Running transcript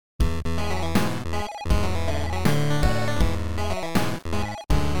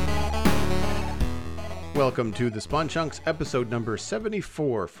Welcome to the Spawn Chunks episode number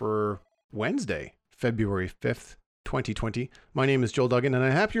 74 for Wednesday, February 5th, 2020. My name is Joel Duggan, and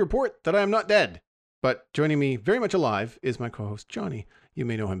I'm happy to report that I am not dead. But joining me very much alive is my co-host Johnny. You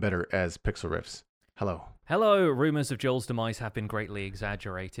may know him better as Pixel Riffs. Hello. Hello, rumours of Joel's demise have been greatly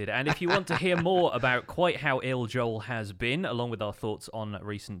exaggerated, and if you want to hear more about quite how ill Joel has been, along with our thoughts on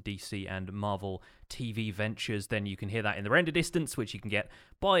recent DC and Marvel TV ventures, then you can hear that in the render distance, which you can get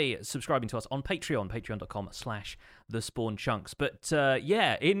by subscribing to us on Patreon, patreon.com/thespawnchunks. But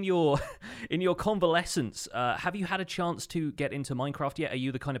in your convalescence, have you had a chance to get into Minecraft yet? Are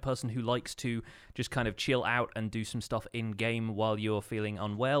you the kind of person who likes to just kind of chill out and do some stuff in-game while you're feeling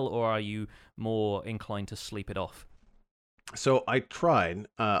unwell, or are you more inclined to sleep it off? So I tried.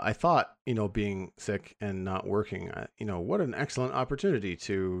 I thought, being sick and not working, what an excellent opportunity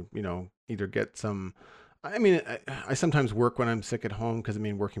to, either get some. I sometimes work when I'm sick at home because,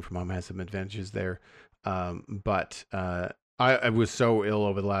 working from home has some advantages there. But I was so ill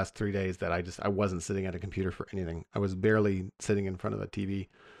over the last 3 days that I wasn't sitting at a computer for anything. I was barely sitting in front of a TV.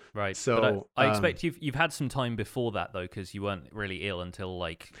 Right. So but I expect you've had some time before that though, because you weren't really ill until no,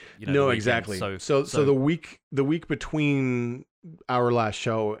 the weekend. Exactly. So the week between our last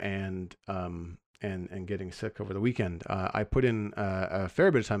show and getting sick over the weekend, I put in a fair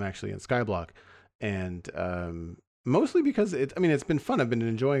bit of time actually in Skyblock, and mostly because it's been fun. I've been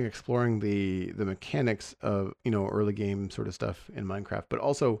enjoying exploring the mechanics of early game sort of stuff in Minecraft, but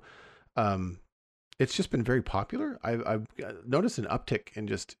also it's just been very popular. I've noticed an uptick in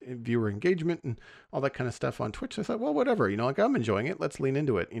just viewer engagement and all that kind of stuff on Twitch. I thought, well, whatever, I'm enjoying it. Let's lean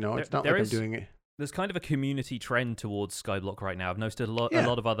into it. It's not like I'm doing it. There's kind of a community trend towards Skyblock right now. I've noticed a lot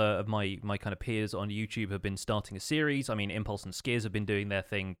of other of my kind of peers on YouTube have been starting a series. Impulse and Skiers have been doing their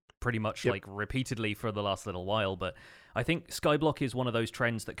thing pretty much repeatedly for the last little while, but I think Skyblock is one of those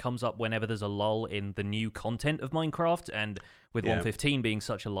trends that comes up whenever there's a lull in the new content of Minecraft, and with 1.15 being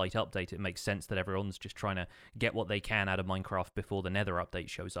such a light update, it makes sense that everyone's just trying to get what they can out of Minecraft before the Nether update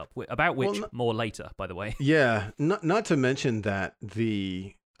shows up, about which more later, by the way. Yeah, not to mention that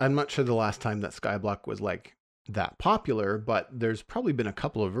I'm not sure the last time that Skyblock was that popular, but there's probably been a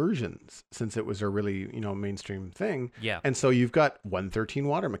couple of versions since it was a really, mainstream thing. Yeah. And so you've got 1.13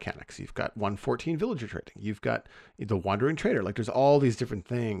 water mechanics, you've got 1.14 villager trading, you've got the wandering trader. There's all these different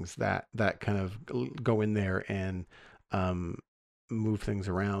things that kind of go in there and move things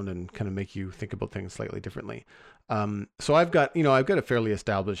around and kind of make you think about things slightly differently. So I've got a fairly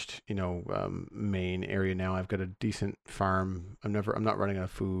established, main area now. I've got a decent farm. I'm not running out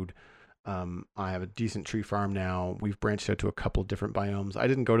of food. I have a decent tree farm now. We've branched out to a couple different biomes. I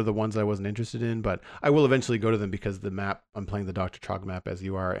didn't go to the ones I wasn't interested in, but I will eventually go to them because the map, I'm playing the Dr. Trog map as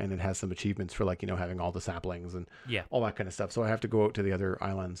you are, and it has some achievements for having all the saplings and all that kind of stuff. So I have to go out to the other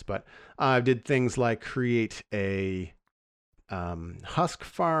islands, but I did things like create a husk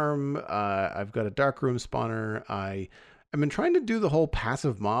farm. I've got a dark room spawner. I've been trying to do the whole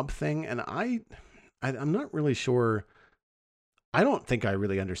passive mob thing, and I'm not really sure. I don't think I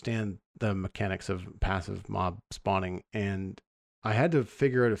really understand the mechanics of passive mob spawning, and I had to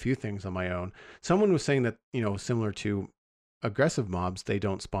figure out a few things on my own. Someone was saying that, similar to aggressive mobs, they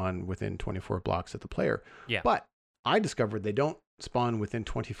don't spawn within 24 blocks of the player. Yeah. But I discovered they don't spawn within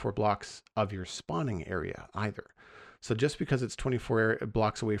 24 blocks of your spawning area either. So just because it's 24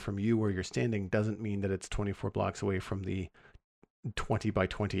 blocks away from you where you're standing doesn't mean that it's 24 blocks away from the 20 by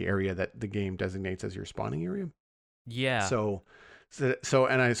 20 area that the game designates as your spawning area. Yeah. So I did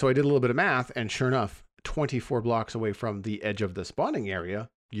a little bit of math, and sure enough, 24 blocks away from the edge of the spawning area,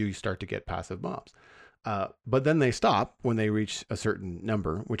 you start to get passive mobs. But then they stop when they reach a certain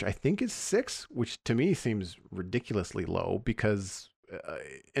number, which I think is 6, which to me seems ridiculously low because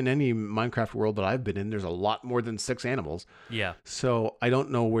in any Minecraft world that I've been in, there's a lot more than 6 animals. Yeah. So I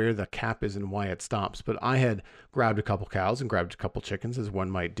don't know where the cap is and why it stops, but I had grabbed a couple cows and grabbed a couple chickens, as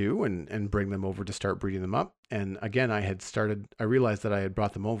one might do, and bring them over to start breeding them up. And again, I realized that I had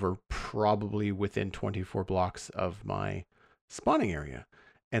brought them over probably within 24 blocks of my spawning area.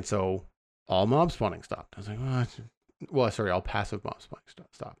 And so all mob spawning stopped. I was like, all passive mob spawning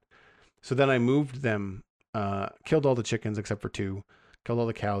stopped. So then I moved them, killed all the chickens except for 2, killed all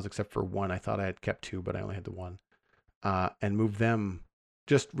the cows except for 1. I thought I had kept 2, but I only had the 1, and moved them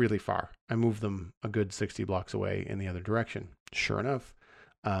just really far. I moved them a good 60 blocks away in the other direction. Sure enough,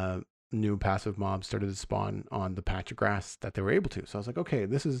 new passive mobs started to spawn on the patch of grass that they were able to. So I was like, okay,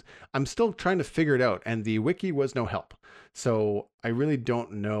 I'm still trying to figure it out. And the wiki was no help. So I really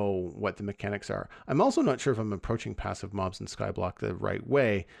don't know what the mechanics are. I'm also not sure if I'm approaching passive mobs in Skyblock the right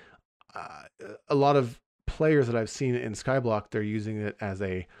way. A lot of players that I've seen in Skyblock, they're using it as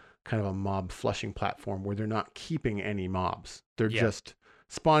a kind of a mob flushing platform where they're not keeping any mobs. They're Yeah. just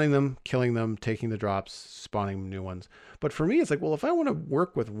spawning them, killing them, taking the drops, spawning new ones. But for me, it's like, well, if I want to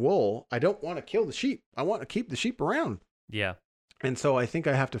work with wool, I don't want to kill the sheep. I want to keep the sheep around. Yeah. And so I think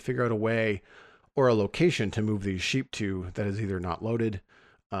I have to figure out a way or a location to move these sheep to that is either not loaded,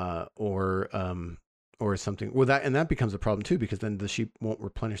 or something. Well, that becomes a problem too, because then the sheep won't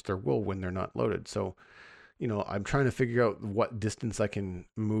replenish their wool when they're not loaded. So, I'm trying to figure out what distance I can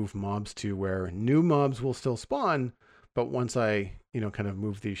move mobs to where new mobs will still spawn, but once I, kind of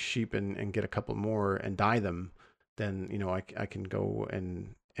move these sheep and get a couple more and dye them, then, I can go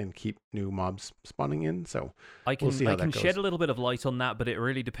and keep new mobs spawning in. So we'll see how I that can goes. shed a little bit of light on that, but it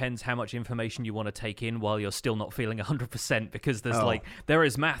really depends how much information you want to take in while you're still not feeling 100%, because there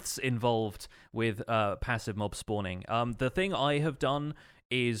is maths involved with passive mob spawning. The thing I have done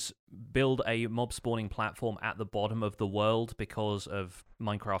is build a mob spawning platform at the bottom of the world because of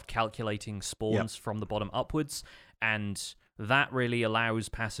Minecraft calculating spawns from the bottom upwards, and that really allows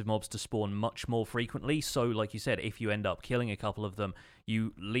passive mobs to spawn much more frequently. So, like you said, if you end up killing a couple of them,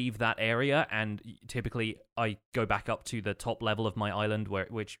 you leave that area, and typically I go back up to the top level of my island,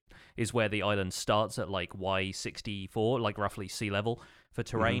 which is where the island starts at like Y64, like roughly sea level for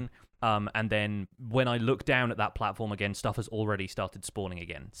terrain. And then when I look down at that platform again, stuff has already started spawning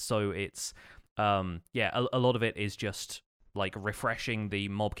again. So it's, a lot of it is just like refreshing the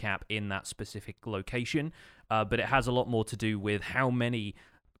mob cap in that specific location. But it has a lot more to do with how many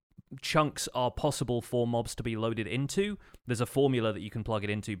chunks are possible for mobs to be loaded into. There's a formula that you can plug it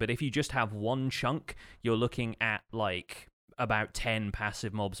into, but if you just have one chunk, you're looking at like about 10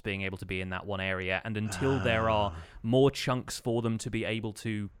 passive mobs being able to be in that one area, and until there are more chunks for them to be able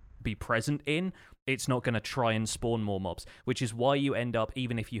to be present in, it's not going to try and spawn more mobs, which is why you end up,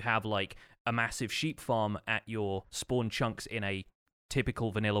 even if you have like a massive sheep farm at your spawn chunks in a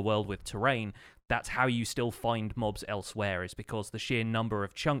typical vanilla world with terrain, that's how you still find mobs elsewhere, is because the sheer number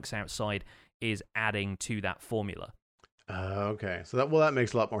of chunks outside is adding to that formula. Okay, so that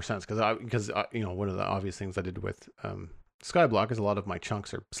makes a lot more sense, because one of the obvious things I did with Skyblock is a lot of my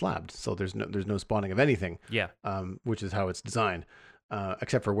chunks are slabbed, so there's no spawning of anything. Yeah. Which is how it's designed,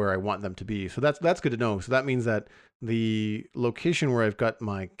 except for where I want them to be. So that's good to know. So that means that the location where I've got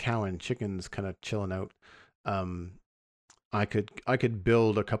my cow and chickens kind of chilling out, I could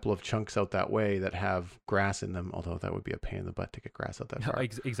build a couple of chunks out that way that have grass in them, although that would be a pain in the butt to get grass out that far.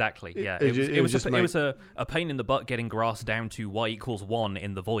 Exactly, yeah. It was a pain in the butt getting grass down to Y=1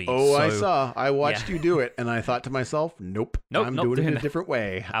 in the void. Oh, so, I watched you do it, and I thought to myself, nope, I'm doing it a different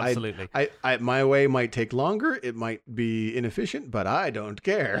way. Absolutely. My way might take longer, it might be inefficient, but I don't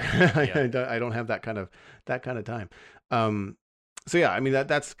care. I don't have that kind of time. So yeah, I mean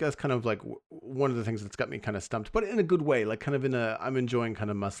that's kind of like one of the things that's got me kind of stumped, but in a good way, like kind of I'm enjoying kind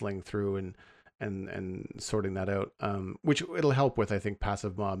of muscling through and sorting that out, which it'll help with, I think,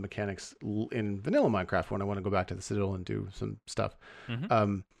 passive mob mechanics in vanilla Minecraft when I want to go back to the Citadel and do some stuff.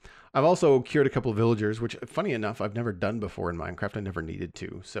 I've also cured a couple of villagers, which, funny enough, I've never done before in Minecraft. I never needed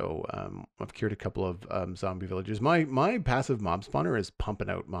to, so I've cured a couple of zombie villagers. My passive mob spawner is pumping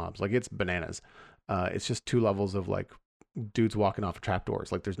out mobs, like it's bananas. It's just 2 levels of like dudes walking off of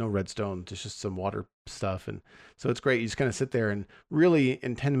trapdoors. Like there's no redstone, there's just some water stuff, and so it's great. You just kind of sit there, and really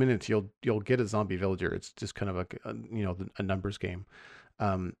in 10 minutes you'll get a zombie villager. It's just kind of a numbers game.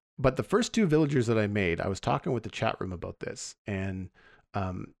 But the first 2 villagers that I made, I was talking with the chat room about this, and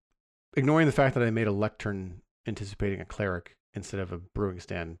ignoring the fact that I made a lectern anticipating a cleric instead of a brewing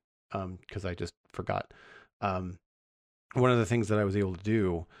stand, because I just forgot. One of the things that I was able to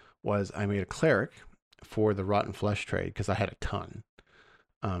do was I made a cleric for the rotten flesh trade, because I had a ton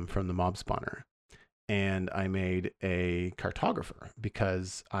from the mob spawner, and I made a cartographer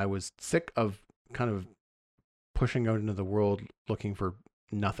because I was sick of kind of pushing out into the world looking for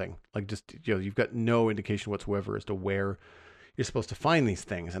nothing. Like just you've got no indication whatsoever as to where you're supposed to find these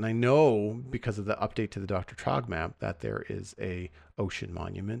things. And I know because of the update to the Dr. Trog map that there is a ocean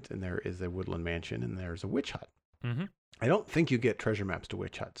monument, and there is a woodland mansion, and there's a witch hut. I don't think you get treasure maps to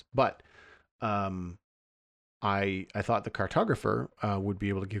witch huts, but I thought the cartographer would be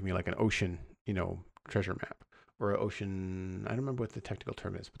able to give me like an ocean, treasure map, or an ocean. I don't remember what the technical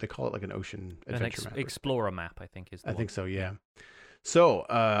term is, but they call it like an ocean adventure map. Explorer map, I think is. I think so. Yeah. So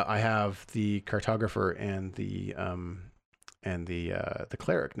I have the cartographer and the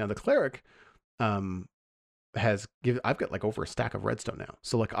cleric. Now the cleric I've got like over a stack of redstone now.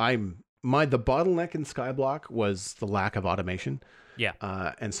 So like the bottleneck in Skyblock was the lack of automation. Yeah.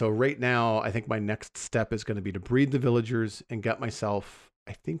 And so right now, I think my next step is going to be to breed the villagers and get myself,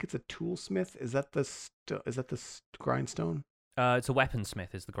 I think it's a toolsmith. Is that the grindstone? It's a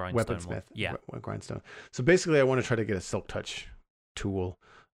weaponsmith is the grindstone one. Weaponsmith. Yeah. Grindstone. So basically, I want to try to get a silk touch tool.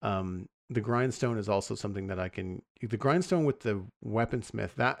 The grindstone is also something that I can. The grindstone with the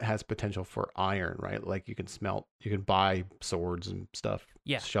weaponsmith that has potential for iron, right? Like you can buy swords and stuff,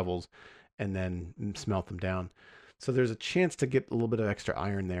 Yeah. shovels, and then smelt them down. So there's a chance to get a little bit of extra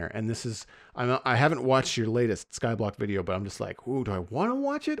iron there. And this is, I haven't watched your latest Skyblock video, but I'm just like, ooh, do I want to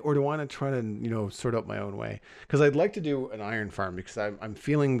watch it or do I want to try to, sort out my own way? Because I'd like to do an iron farm because I'm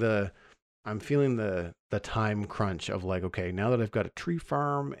feeling the time crunch of like, okay, now that I've got a tree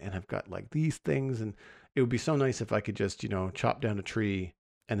farm and I've got like these things, and it would be so nice if I could just, chop down a tree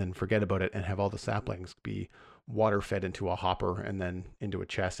and then forget about it and have all the saplings be water fed into a hopper and then into a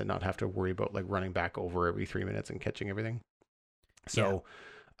chest and not have to worry about like running back over every 3 minutes and catching everything. So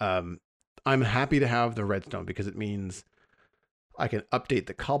I'm happy to have the redstone because it means I can update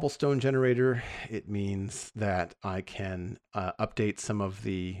the cobblestone generator. It means that I can update some of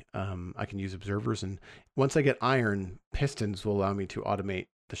I can use observers. And once I get iron, pistons will allow me to automate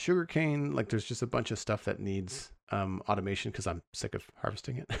the sugarcane. Like there's just a bunch of stuff that needs automation because I'm sick of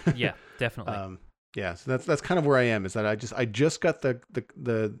harvesting it. Yeah, definitely. Yeah, so that's kind of where I am. Is that I just got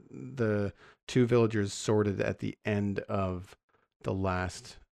the two villagers sorted at the end of the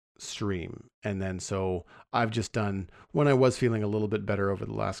last stream, and then so I've just done when I was feeling a little bit better over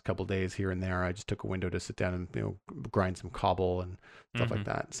the last couple days here and there. I just took a window to sit down and grind some cobble and stuff like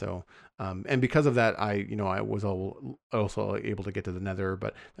that. So and because of that, I was also able to get to the Nether,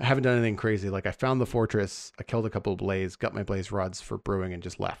 but I haven't done anything crazy. Like I found the fortress, I killed a couple of blaze, got my blaze rods for brewing, and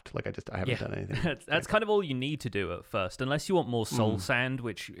just left. Like I haven't done anything. That's kind of all you need to do at first, unless you want more soul sand,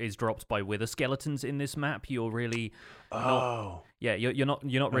 which is dropped by wither skeletons in this map. You're really you're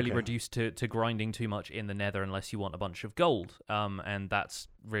not really reduced to grinding too much in the Nether unless you want a bunch of gold. And that's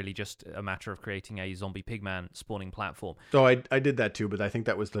really just a matter of creating a zombie pigman spawning platform. So I did that too, but I think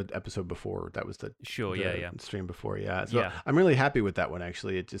that was the episode before. That was the stream before. Yeah. So I'm really happy with that one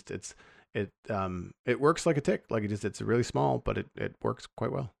actually. It works like a tick. Like it's really small, but it works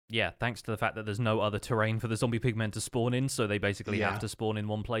quite well. Yeah, thanks to the fact that there's no other terrain for the zombie pigmen to spawn in, so they basically have to spawn in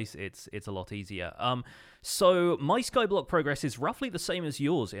one place. It's a lot easier. So my skyblock progress is roughly the same as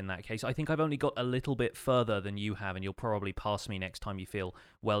yours in that case. I think I've only got a little bit further than you have, and you'll probably pass me next time you feel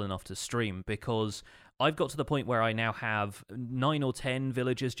well enough to stream, because I've got to the point where I now have 9 or 10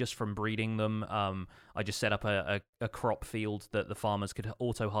 villagers just from breeding them. I just set up a crop field that the farmers could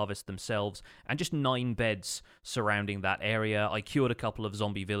auto-harvest themselves, and just 9 beds surrounding that area. I cured a couple of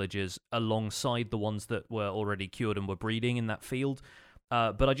zombie villagers alongside the ones that were already cured and were breeding in that field.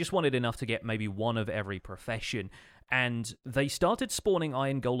 But I just wanted enough to get maybe one of every profession. And they started spawning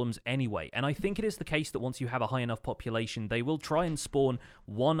iron golems anyway. And I think it is the case that once you have a high enough population, they will try and spawn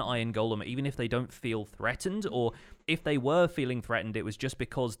one iron golem, even if they don't feel threatened. Or if they were feeling threatened, it was just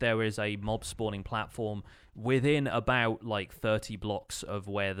because there is a mob spawning platform within about like 30 blocks of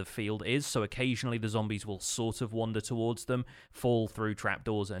where the field is. So occasionally the zombies will sort of wander towards them, fall through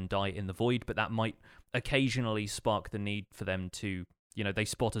trapdoors and die in the void. But that might occasionally spark the need for them to, they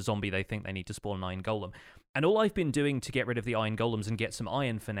spot a zombie, they think they need to spawn an iron golem. And all I've been doing to get rid of the iron golems and get some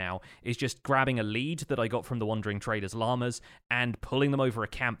iron for now is just grabbing a lead that I got from the Wandering Trader's llamas and pulling them over a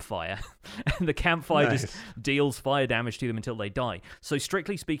campfire. And the campfire just deals fire damage to them until they die. So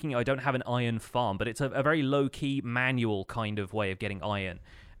strictly speaking, I don't have an iron farm, but it's a very low-key manual kind of way of getting iron.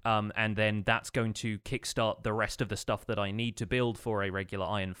 And then that's going to kickstart the rest of the stuff that I need to build for a regular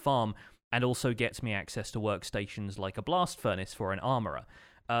iron farm, and also gets me access to workstations like a blast furnace for an armorer.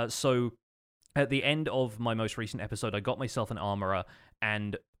 So at the end of my most recent episode, I got myself an armorer,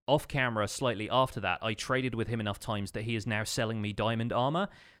 and off camera, slightly after that, I traded with him enough times that he is now selling me diamond armor.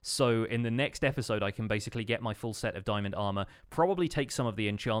 So in the next episode, I can basically get my full set of diamond armor, probably take some of the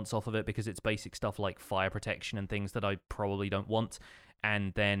enchants off of it because it's basic stuff like fire protection and things that I probably don't want,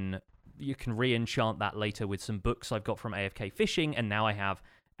 and then you can re-enchant that later with some books I've got from AFK Fishing, and now I have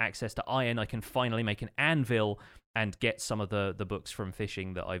access to iron. I can finally make an anvil and get some of the books from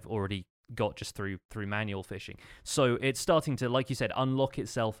fishing that I've already got just through manual fishing. So it's starting to, like you said, unlock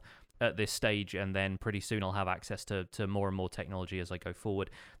itself at this stage, and then pretty soon I'll have access to more and more technology as I go forward.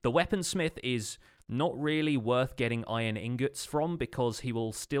 The weaponsmith is not really worth getting iron ingots from, because he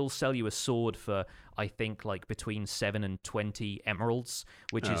will still sell you a sword for, I think, like between 7 and 20 emeralds,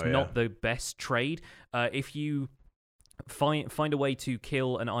 which is not the best trade. If you find a way to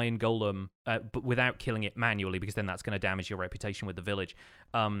kill an iron golem, but without killing it manually, because then that's going to damage your reputation with the village.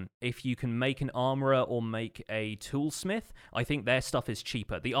 If you can make an armorer or make a toolsmith, I think their stuff is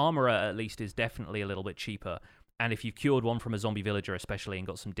cheaper. The armorer, at least, is definitely a little bit cheaper, And if you've cured one from a zombie villager especially and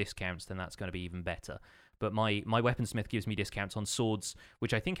got some discounts, then that's going to be even better. But my weaponsmith gives me discounts on swords,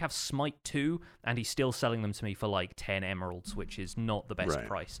 which I think have Smite 2, and he's still selling them to me for like 10 emeralds, which is not the best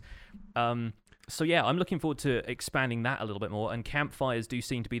price. So yeah, I'm looking forward to expanding that a little bit more, and campfires do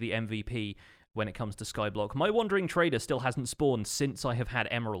seem to be the MVP when it comes to Skyblock. My Wandering Trader still hasn't spawned since I have had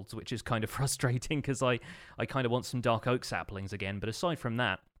emeralds, which is kind of frustrating because I kind of want some Dark Oak saplings again. But aside from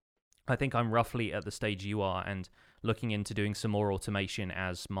that, I think I'm roughly at the stage you are and looking into doing some more automation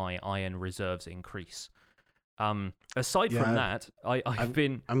as my iron reserves increase. Aside from that,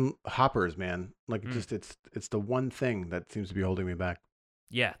 I'm hoppers, man. Like it's the one thing that seems to be holding me back.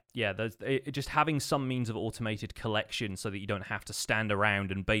 Yeah. Just having some means of automated collection so that you don't have to stand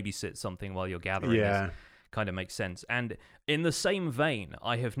around and babysit something while you're gathering is kind of makes sense. And in the same vein,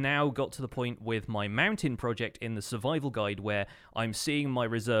 I have now got to the point with my mountain project in the survival guide where I'm seeing my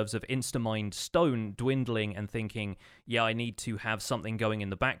reserves of instamined stone dwindling and thinking, yeah, I need to have something going in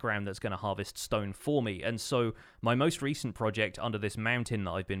the background that's going to harvest stone for me. And so my most recent project under this mountain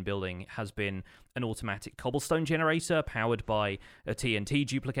that I've been building has been an automatic cobblestone generator powered by a TNT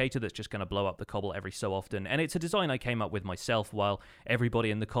duplicator that's just going to blow up the cobble every so often. And it's a design I came up with myself while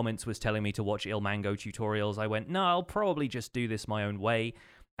everybody in the comments was telling me to watch Ilmango tutorials. I went, no, I'll probably just do this my own way.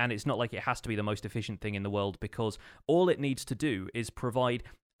 And it's not like it has to be the most efficient thing in the world, because all it needs to do is provide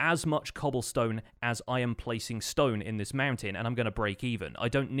as much cobblestone as I am placing stone in this mountain, and I'm going to break even. I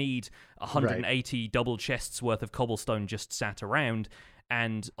don't need 180 double chests worth of cobblestone just sat around.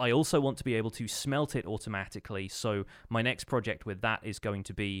 And I also want to be able to smelt it automatically. So my next project with that is going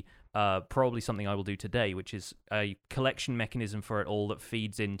to be probably something I will do today, which is a collection mechanism for it all that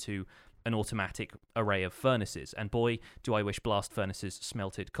feeds into an automatic array of furnaces. And boy, do I wish blast furnaces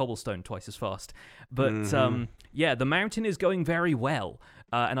smelted cobblestone twice as fast. But yeah, the mountain is going very well.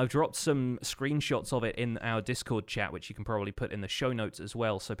 And I've dropped some screenshots of it in our Discord chat, which you can probably put in the show notes as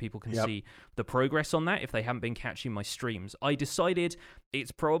well, so people can see the progress on that if they haven't been catching my streams. I decided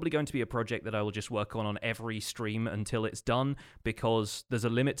it's probably going to be a project that I will just work on every stream until it's done, because there's a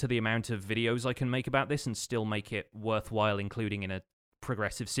limit to the amount of videos I can make about this and still make it worthwhile including in a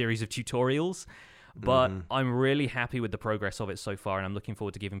progressive series of tutorials. But I'm really happy with the progress of it so far, and I'm looking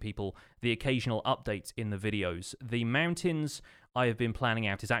forward to giving people the occasional updates in the videos. The mountains I have been planning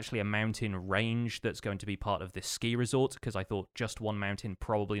out is actually a mountain range that's going to be part of this ski resort, because I thought just one mountain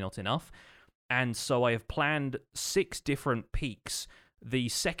probably not enough. And so I have planned 6 different peaks, the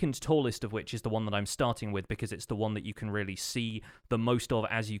second tallest of which is the one that I'm starting with, because it's the one that you can really see the most of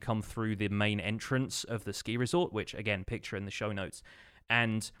as you come through the main entrance of the ski resort, which, again, picture in the show notes.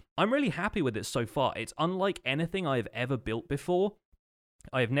 And I'm really happy with it so far. It's unlike anything I've ever built before.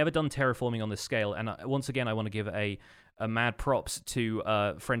 I have never done terraforming on this scale, and once again, I want to give a mad props to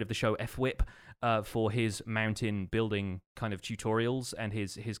a friend of the show, F-Whip, for his mountain building kind of tutorials and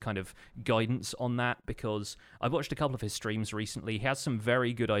his kind of guidance on that, because I've watched a couple of his streams recently. He has some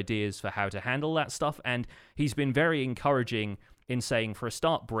very good ideas for how to handle that stuff, and he's been very encouraging in saying, for a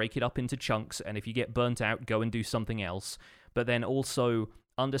start, break it up into chunks, and if you get burnt out, go and do something else. But then also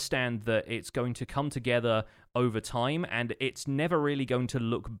understand that it's going to come together over time, and it's never really going to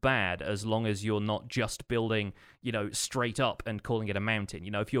look bad as long as you're not just building, straight up and calling it a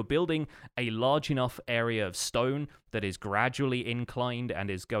mountain. If you're building a large enough area of stone that is gradually inclined and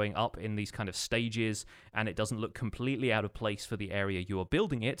is going up in these kind of stages, and it doesn't look completely out of place for the area you are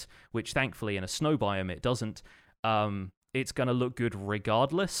building it, which thankfully in a snow biome it doesn't, it's going to look good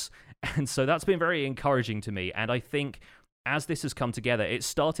regardless. And so that's been very encouraging to me, and I think as this has come together, it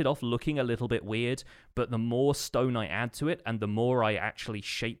started off looking a little bit weird, but the more stone I add to it and the more I actually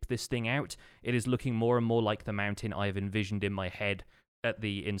shape this thing out, it is looking more and more like the mountain I have envisioned in my head at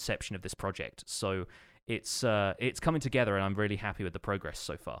the inception of this project. So it's coming together, and I'm really happy with the progress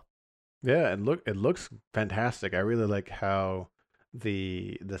so far. Yeah, it looks fantastic. I really like how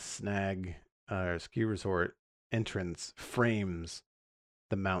the snag ski resort entrance frames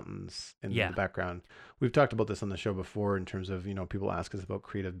the mountains in the background. We've talked about this on the show before in terms of, people ask us about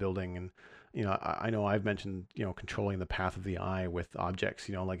creative building, and, I know I've mentioned, controlling the path of the eye with objects,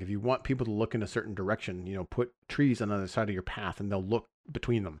 like if you want people to look in a certain direction, put trees on the other side of your path and they'll look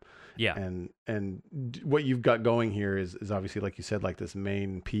between them. Yeah. And what you've got going here is obviously, like you said, like this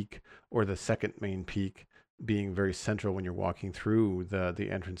main peak or the second main peak being very central when you're walking through the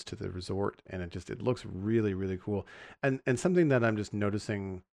entrance to the resort, and it looks really, really cool. And something that I'm just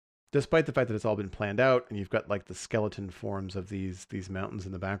noticing, despite the fact that it's all been planned out and you've got like the skeleton forms of these mountains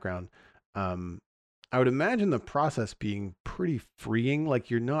in the background, I would imagine the process being pretty freeing.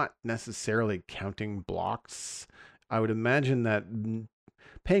 Like, you're not necessarily counting blocks. I would imagine that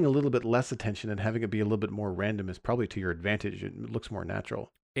paying a little bit less attention and having it be a little bit more random is probably to your advantage. It looks more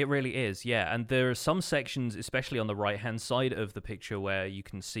natural. It really is, yeah. And there are some sections, especially on the right-hand side of the picture, where you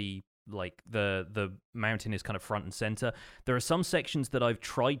can see like the mountain is kind of front and center. There are some sections that I've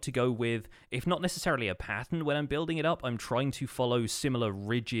tried to go with, if not necessarily a pattern when I'm building it up, I'm trying to follow similar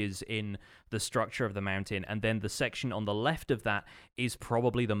ridges in the structure of the mountain, and then the section on the left of that is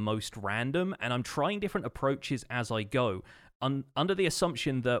probably the most random, and I'm trying different approaches as I go, under the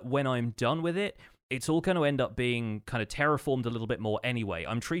assumption that when I'm done with it, it's all going to end up being kind of terraformed a little bit more anyway.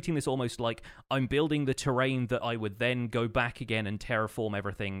 I'm treating this almost like I'm building the terrain that I would then go back again and terraform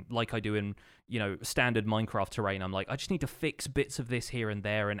everything like I do in, standard Minecraft terrain. I'm like, I just need to fix bits of this here and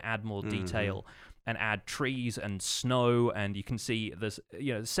there and add more detail and add trees and snow. And you can see there's,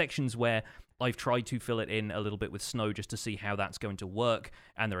 sections where I've tried to fill it in a little bit with snow just to see how that's going to work,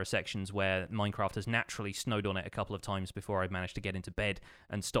 and there are sections where Minecraft has naturally snowed on it a couple of times before I've managed to get into bed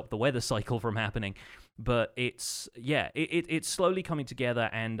and stop the weather cycle from happening. But it's slowly coming together,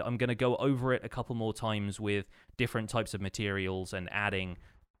 and I'm going to go over it a couple more times with different types of materials and adding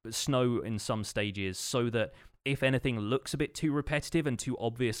snow in some stages so that if anything looks a bit too repetitive and too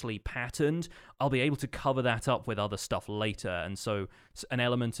obviously patterned, I'll be able to cover that up with other stuff later. And so an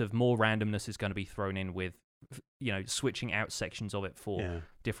element of more randomness is going to be thrown in with, switching out sections of it for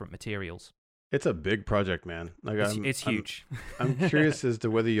different materials. It's a big project, man. Like it's huge. I'm curious as to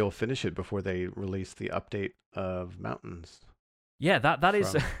whether you'll finish it before they release the update of Mountains. Yeah, that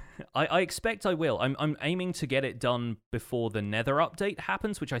is. I expect I will. I'm aiming to get it done before the Nether update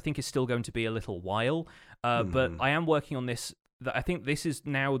happens, which I think is still going to be a little while. But I am working on this. I think this is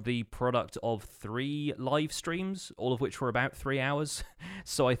now the product of 3 live streams, all of which were about 3 hours.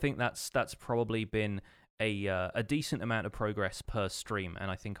 So I think that's probably been a decent amount of progress per stream,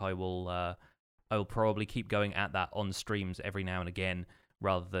 and I think I will probably keep going at that on streams every now and again,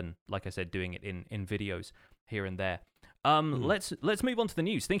 rather than, like I said, doing it in videos here and there. Let's move on to the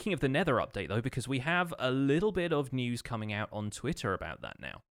news. Thinking of the Nether update, though, because we have a little bit of news coming out on Twitter about that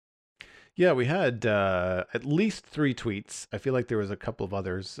now. Yeah, we had at least 3 tweets. I feel like there was a couple of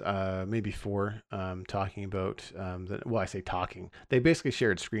others, maybe 4, talking about, I say talking. They basically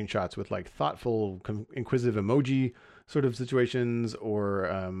shared screenshots with like thoughtful, inquisitive emoji sort of situations,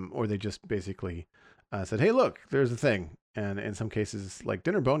 or they just basically said, hey, look, there's a thing. And in some cases, like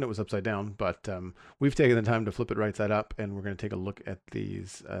Dinnerbone, it was upside down, but we've taken the time to flip it right side up, and we're going to take a look at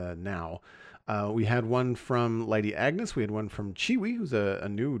these now. We had one from Lady Agnes. We had one from Chiwi, who's a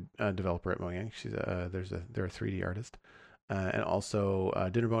new developer at Mojang. She's they're a 3D artist, and also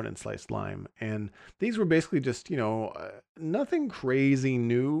Dinnerbone and Sliced Lime. And these were basically just nothing crazy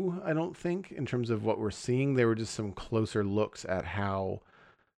new, I don't think, in terms of what we're seeing. They were just some closer looks at how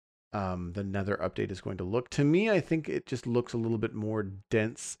the Nether update is going to look. To me, I think it just looks a little bit more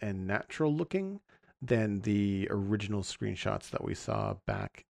dense and natural looking than the original screenshots that we saw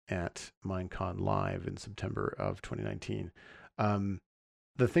back at Minecon Live in September of 2019.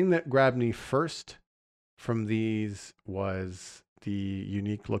 The thing that grabbed me first from these was the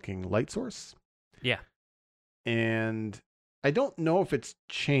unique looking light source. Yeah. And I don't know if it's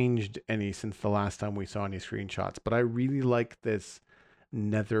changed any since the last time we saw any screenshots, but I really like this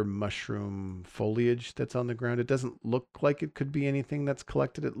nether mushroom foliage that's on the ground. It doesn't look like it could be anything that's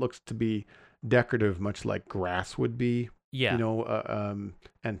collected. It looks to be decorative, much like grass would be. Yeah.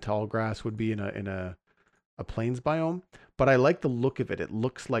 And tall grass would be in a plains biome. But I like the look of it. It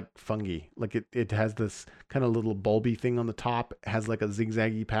looks like fungi. Like it has this kind of little bulby thing on the top. It has like a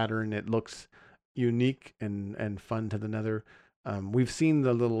zigzaggy pattern. It looks unique and fun to the Nether. We've seen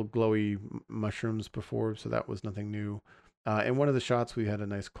the little glowy mushrooms before, so that was nothing new. In one of the shots, we had a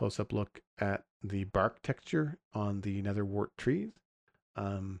nice close-up look at the bark texture on the netherwort trees.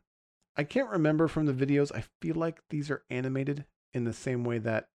 I can't remember from the videos. I feel like these are animated in the same way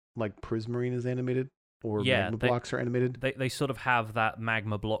that like Prismarine is animated, or magma blocks are animated. They sort of have that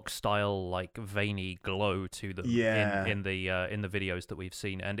magma block style, like veiny glow to them in the videos that we've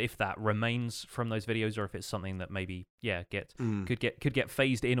seen. And if that remains from those videos, or if it's something that maybe could get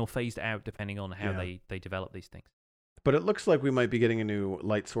phased in or phased out depending on how they develop these things. But it looks like we might be getting a new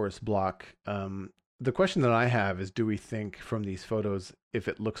light source block. The question that I have is, do we think from these photos if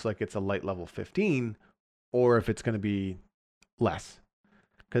it looks like it's a light level 15 or if it's going to be less?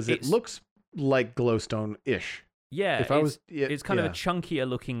 Because it looks like glowstone-ish. Yeah, it's kind of a chunkier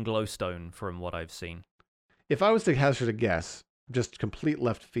looking glowstone from what I've seen. If I was to hazard a guess, just complete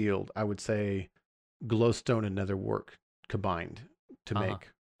left field, I would say glowstone and netherwork combined to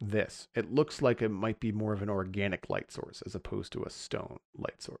make this. It looks like it might be more of an organic light source as opposed to a stone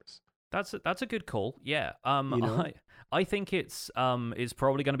light source. That's a good call. Yeah. You know? I think it's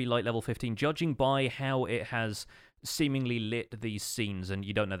probably going to be light level 15, judging by how it has seemingly lit these scenes. And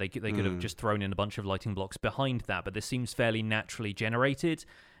you don't know, they could have just thrown in a bunch of lighting blocks behind that, but this seems fairly naturally generated,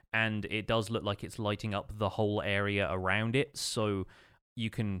 and it does look like it's lighting up the whole area around it. So you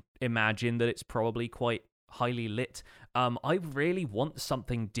can imagine that it's probably quite highly lit. I really want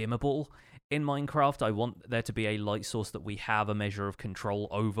something dimmable in Minecraft. I want there to be a light source that we have a measure of control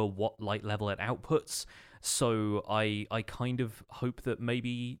over what light level it outputs. So I kind of hope that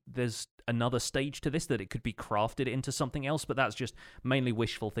maybe there's another stage to this, that it could be crafted into something else, but that's just mainly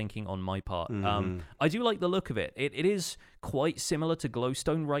wishful thinking on my part. I do like the look of it. It is quite similar to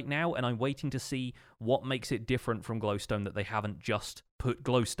Glowstone right now, and I'm waiting to see what makes it different from Glowstone, that they haven't just put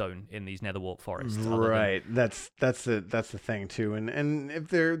Glowstone in these Netherwart forests. Right. That's the thing too. And if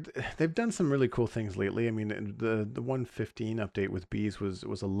they've done some really cool things lately. I mean, the 115 update with bees was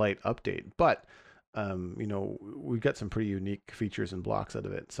a light update, but we got some pretty unique features and blocks out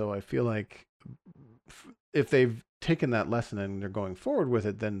of it. So I feel like if they've taken that lesson and they're going forward with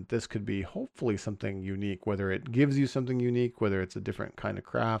it, then this could be hopefully something unique, whether it gives you something unique, whether it's a different kind of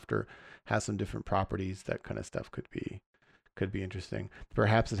craft or has some different properties. That kind of stuff could be interesting.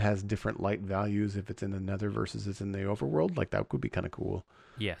 Perhaps it has different light values if it's in the Nether versus it's in the overworld. Like, that could be kind of cool.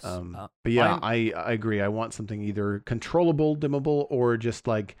 Yes. But yeah, I agree. I want something either controllable, dimmable, or just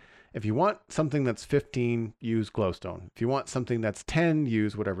like, if you want something that's 15, use glowstone. If you want something that's 10,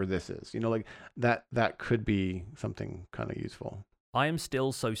 use whatever this is. Like that could be something kind of useful. I am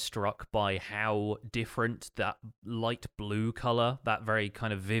still so struck by how different that light blue color, that very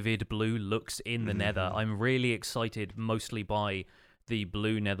kind of vivid blue, looks in the Nether. I'm really excited mostly by the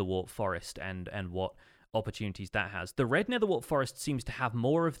blue Netherwart forest and what opportunities that has. The red Netherwart forest seems to have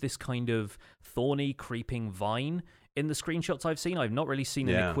more of this kind of thorny, creeping vine in the screenshots I've seen. I've not really seen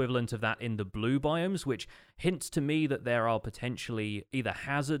an equivalent of that in the blue biomes, which hints to me that there are potentially either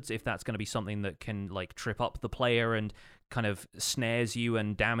hazards, if that's going to be something that can like trip up the player and kind of snares you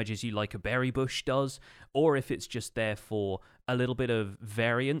and damages you like a berry bush does, or if it's just there for a little bit of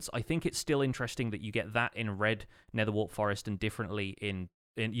variance. I think it's still interesting that you get that in red Netherwart forest and differently in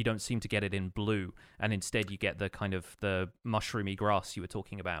you don't seem to get it in blue, and instead you get the kind of the mushroomy grass you were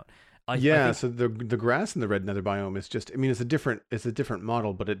talking about. I think, so the grass in the red nether biome is just, I mean, it's a different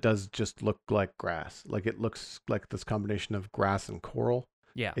model, but it does just look like grass. Like, it looks like this combination of grass and coral.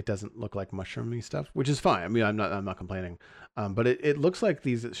 Yeah. It doesn't look like mushroomy stuff, which is fine. I mean, I'm not complaining. But it looks like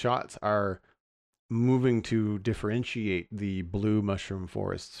these shots are moving to differentiate the blue mushroom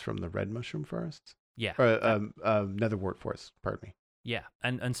forests from the red mushroom forests. Yeah. Or netherwort forests, pardon me. Yeah,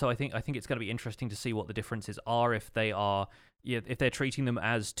 and so I think it's going to be interesting to see what the differences are, if they're treating them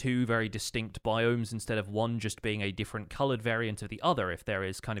as two very distinct biomes instead of one just being a different colored variant of the other, if there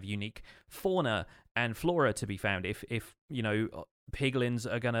is kind of unique fauna and flora to be found, if piglins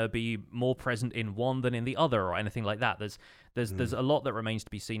are going to be more present in one than in the other, or anything like that. There's a lot that remains to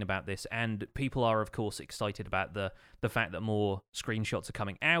be seen about this, and people are of course excited about the fact that more screenshots are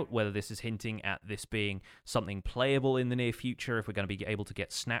coming out, whether this is hinting at this being something playable in the near future, if we're going to be able to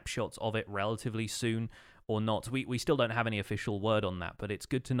get snapshots of it relatively soon or not. We still don't have any official word on that, but it's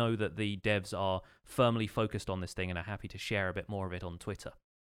good to know that the devs are firmly focused on this thing and are happy to share a bit more of it on Twitter.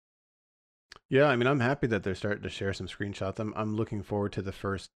 Yeah, I mean, I'm happy that they're starting to share some screenshots. I'm looking forward to the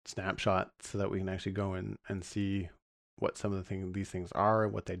first snapshot so that we can actually go in and see what some of these things are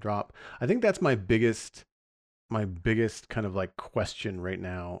and what they drop. I think that's my biggest kind of like question right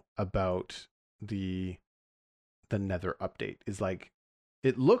now about the Nether update is, like,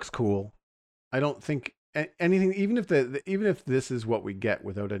 it looks cool. I don't think anything, even if this is what we get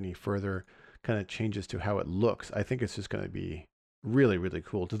without any further kind of changes to how it looks, I think it's just going to be really, really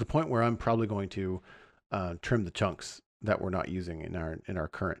cool, to the point where I'm probably going to trim the chunks that we're not using in our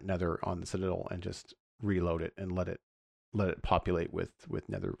current Nether on the Citadel and just reload it and let it populate with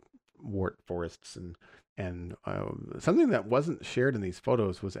Nether wart forests and something that wasn't shared in these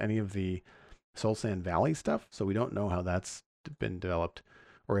photos was any of the Soul Sand Valley stuff. So we don't know how that's been developed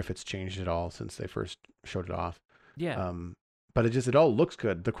or if it's changed at all since they first showed it off. Yeah. But it all looks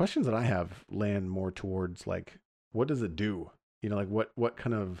good. The questions that I have land more towards, like, what does it do? Like, what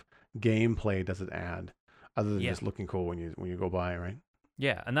kind of gameplay does it add other than just looking cool when you go by, right?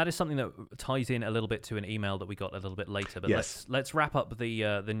 Yeah, and that is something that ties in a little bit to an email that we got a little bit later. But yes. let's wrap up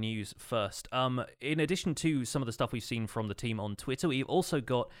the news first. In addition to some of the stuff we've seen from the team on Twitter, we've also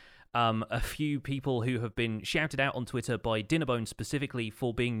got a few people who have been shouted out on Twitter by Dinnerbone specifically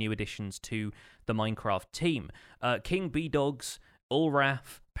for being new additions to the Minecraft team. King B Dogs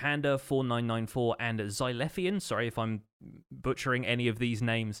Ulraf, Panda4994, and Xylefian. Sorry if I'm butchering any of these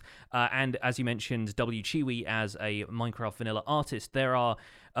names. And as you mentioned, W. Chiwi as a Minecraft vanilla artist. There are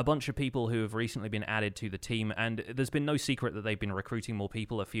a bunch of people who have recently been added to the team, and there's been no secret that they've been recruiting more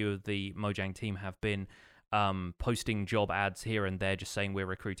people. A few of the Mojang team have been posting job ads here and there, just saying we're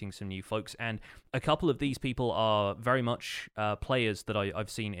recruiting some new folks. And a couple of these people are very much players that I've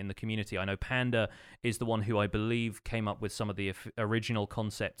seen in the community. I know Panda is the one who I believe came up with some of the original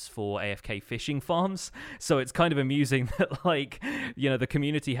concepts for AFK fishing farms. So it's kind of amusing that, like, you know, the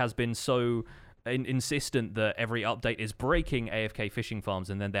community has been so insistent that every update is breaking AFK fishing farms,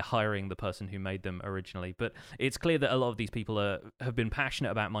 and then they're hiring the person who made them originally. But it's clear that a lot of these people have been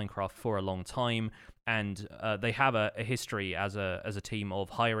passionate about Minecraft for a long time, and they have a history as a team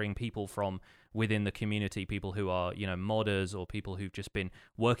of hiring people from within the community, people who are, you know, modders or people who've just been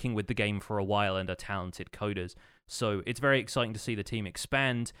working with the game for a while and are talented coders. So it's very exciting to see the team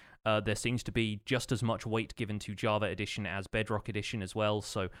expand. There seems to be just as much weight given to Java Edition as Bedrock Edition as well.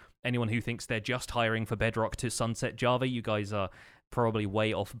 So anyone who thinks they're just hiring for Bedrock to sunset Java, you guys are probably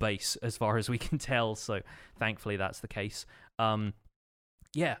way off base as far as we can tell. So thankfully that's the case.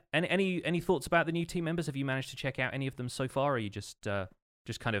 Yeah. Any thoughts about the new team members? Have you managed to check out any of them so far, or are you just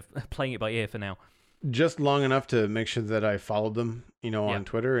kind of playing it by ear for now? Just long enough to make sure that I followed them, you know, Yeah. on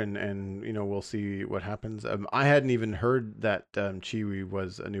Twitter, and you know, we'll see what happens. I hadn't even heard that Chiwi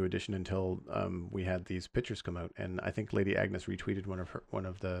was a new addition until we had these pictures come out, and I think Lady Agnes retweeted one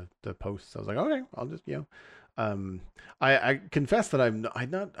of the posts. I was like, okay, I'll just, you know, I confess that I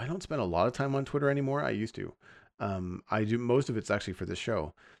don't spend a lot of time on Twitter anymore. I used to. I do most of it's actually for the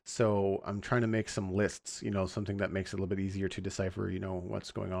show. So I'm trying to make some lists, you know, something that makes it a little bit easier to decipher, you know,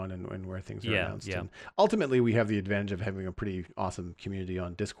 what's going on and where things are announced. Yeah. And ultimately, we have the advantage of having a pretty awesome community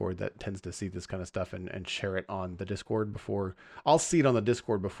on Discord that tends to see this kind of stuff and share it on the Discord before. I'll see it on the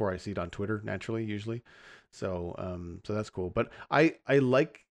Discord before I see it on Twitter, naturally, usually. So so that's cool. But I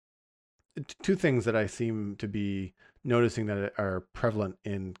like two things that I seem to be noticing that are prevalent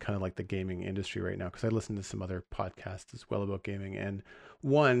in kind of like the gaming industry right now, because I listen to some other podcasts as well about gaming, and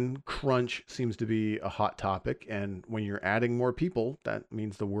one, crunch seems to be a hot topic, and when you're adding more people, that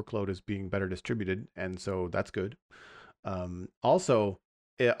means the workload is being better distributed, and so that's good. Also,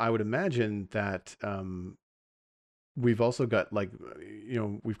 I would imagine that we've also got, like, you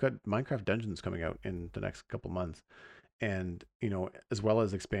know, we've got Minecraft Dungeons coming out in the next couple months, and you know, as well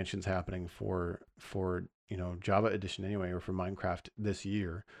as expansions happening for you know, Java Edition anyway, or for Minecraft this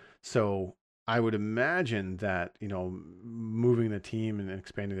year. So I would imagine that, you know, moving the team and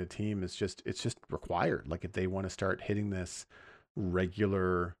expanding the team is just, it's just required. Like, if they want to start hitting this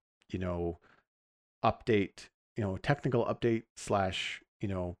regular, you know, update, you know, technical update slash, you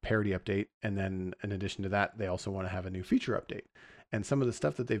know, parity update, and then in addition to that, they also want to have a new feature update. And some of the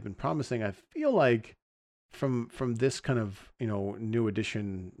stuff that they've been promising, I feel like from this kind of, you know, new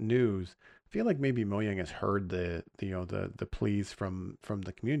edition news, I feel like maybe Mojang has heard the you know, the pleas from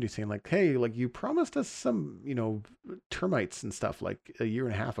the community, saying like, hey, like, you promised us some, you know, termites and stuff like a year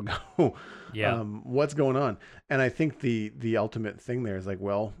and a half ago. Yeah. What's going on? And I think the ultimate thing there is like,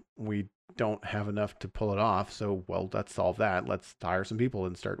 well, we don't have enough to pull it off, so, well, let's solve that. Let's hire some people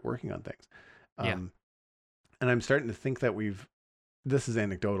and start working on things. Yeah. And I'm starting to think that this is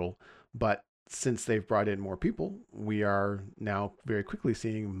anecdotal, but since they've brought in more people, we are now very quickly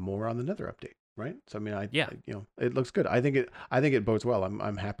seeing more on the Nether update, right? So I mean, you know, it looks good. I think it bodes well.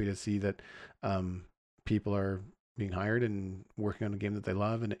 I'm happy to see that people are being hired and working on a game that they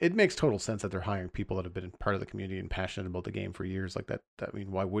love, and it makes total sense that they're hiring people that have been part of the community and passionate about the game for years. Like that. I mean,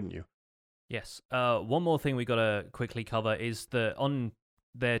 why wouldn't you? Yes. One more thing we got to quickly cover is that on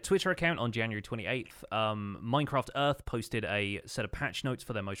their Twitter account on January 28th, Minecraft Earth posted a set of patch notes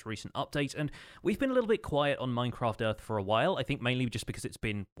for their most recent update, and we've been a little bit quiet on Minecraft Earth for a while, I think mainly just because it's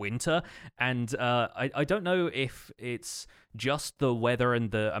been winter, and I don't know if it's just the weather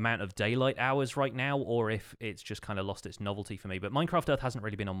and the amount of daylight hours right now, or if it's just kind of lost its novelty for me, but Minecraft Earth hasn't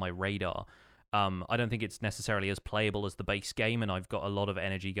really been on my radar. I don't think it's necessarily as playable as the base game, and I've got a lot of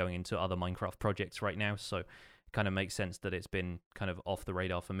energy going into other Minecraft projects right now, so kind of makes sense that it's been kind of off the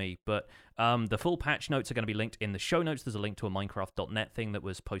radar for me. But the full patch notes are going to be linked in the show notes. There's a link to a Minecraft.net thing that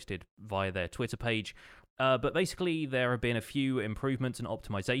was posted via their Twitter page. But basically, there have been a few improvements and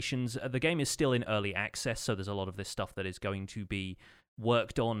optimizations. The game is still in early access, so there's a lot of this stuff that is going to be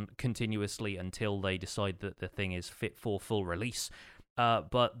worked on continuously until they decide that the thing is fit for full release.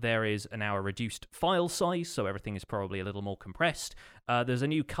 but there is now a reduced file size, so everything is probably a little more compressed. There's a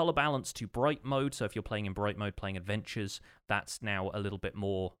new color balance to bright mode, so if you're playing in bright mode, playing adventures, that's now a little bit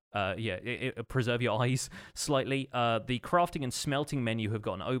more, preserve your eyes slightly. The crafting and smelting menu have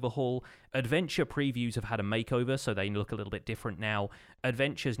got an overhaul. Adventure previews have had a makeover, so they look a little bit different now.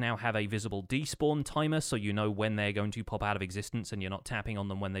 Adventures now have a visible despawn timer, so you know when they're going to pop out of existence, and you're not tapping on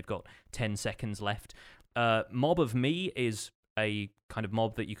them when they've got 10 seconds left. Mob of Me is a kind of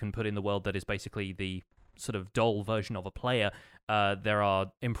mob that you can put in the world that is basically the sort of doll version of a player. There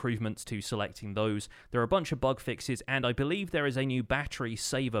are improvements to selecting those. There are a bunch of bug fixes, and I believe there is a new battery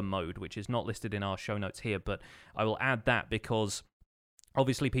saver mode, which is not listed in our show notes here, but I will add that because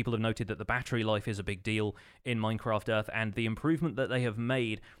obviously people have noted that the battery life is a big deal in Minecraft Earth, and the improvement that they have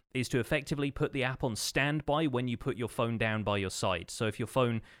made is to effectively put the app on standby when you put your phone down by your side. So if your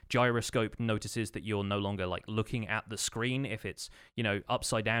phone gyroscope notices that you're no longer like looking at the screen, if it's,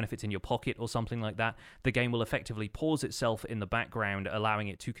 upside down, if it's in your pocket or something like that, the game will effectively pause itself in the background, allowing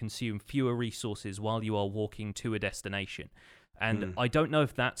it to consume fewer resources while you are walking to a destination. And I don't know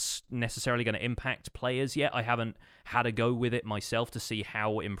if that's necessarily going to impact players yet. I haven't had a go with it myself to see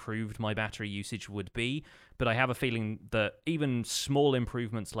how improved my battery usage would be. But I have a feeling that even small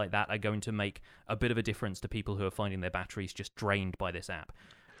improvements like that are going to make a bit of a difference to people who are finding their batteries just drained by this app.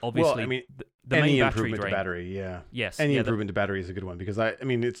 Obviously, well, I mean, the any main improvement battery to battery, yeah. Yes. Any improvement to battery is a good one because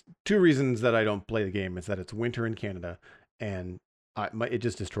it's two reasons that I don't play the game. Is that it's winter in Canada and it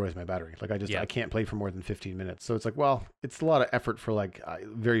just destroys my battery. Like I can't play for more than 15 minutes. So it's like, well, it's a lot of effort for like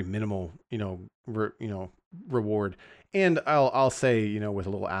very minimal, reward. And I'll say, with a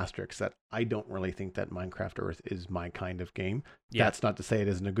little asterisk that I don't really think that Minecraft Earth is my kind of game. Yeah. That's not to say it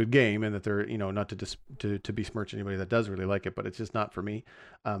isn't a good game and that they're, not to besmirch anybody that does really like it, but it's just not for me.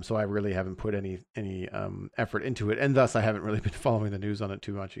 So I really haven't put any effort into it, and thus I haven't really been following the news on it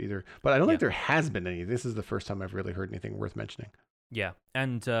too much either. But I don't think there has been any. This is the first time I've really heard anything worth mentioning. Yeah,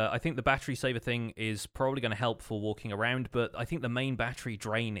 and I think the battery saver thing is probably going to help for walking around, but I think the main battery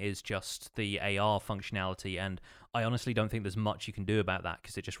drain is just the AR functionality, and I honestly don't think there's much you can do about that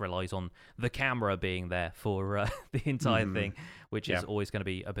because it just relies on the camera being there for the entire thing, which is always going to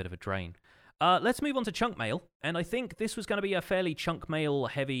be a bit of a drain. Let's move on to chunk mail, and I think this was going to be a fairly chunk mail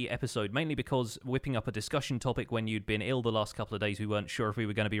heavy episode, mainly because whipping up a discussion topic when you'd been ill the last couple of days, we weren't sure if we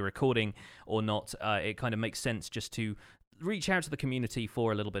were going to be recording or not. It kind of makes sense just to reach out to the community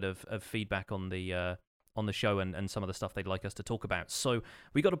for a little bit of feedback on the show and some of the stuff they'd like us to talk about. So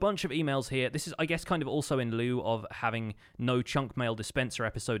we got a bunch of emails here. This is, I guess, kind of also in lieu of having no chunk mail dispenser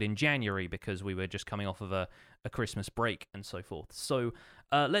episode in January because we were just coming off of a Christmas break and so forth. So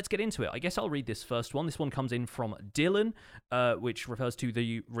let's get into it. I guess I'll read this first one. This one comes in from Dylan, which refers to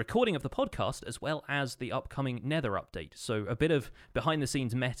the recording of the podcast as well as the upcoming Nether update. So a bit of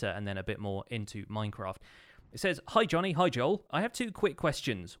behind-the-scenes meta and then a bit more into Minecraft. It says, "Hi Johnny, hi Joel. I have two quick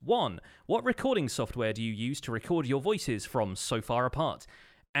questions. One, what recording software do you use to record your voices from so far apart?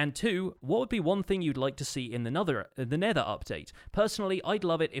 And two, what would be one thing you'd like to see in the Nether update? Personally, I'd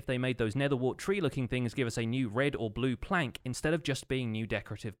love it if they made those netherwort tree-looking things give us a new red or blue plank instead of just being new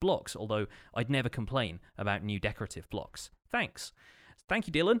decorative blocks, although I'd never complain about new decorative blocks. Thanks." Thank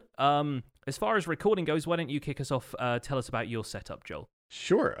you, Dylan. As far as recording goes, why don't you kick us off? Tell us about your setup, Joel.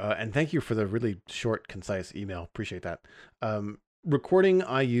 Sure. And thank you for the really short, concise email. Appreciate that. Recording,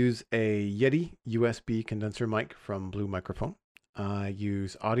 I use a Yeti USB condenser mic from Blue Microphone. I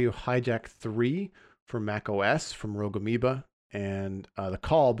use Audio Hijack 3 for Mac OS from Rogue Amoeba. And the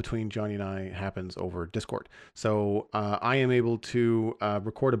call between Johnny and I happens over Discord. So I am able to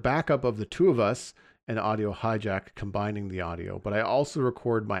record a backup of the two of us and Audio Hijack combining the audio, but I also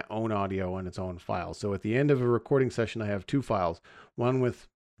record my own audio on its own file. So at the end of a recording session, I have two files, one with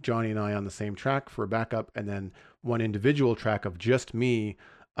Johnny and I on the same track for a backup, and then one individual track of just me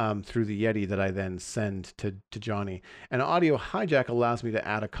through the Yeti that I then send to Johnny. And Audio Hijack allows me to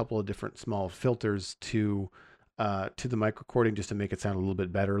add a couple of different small filters to the mic recording just to make it sound a little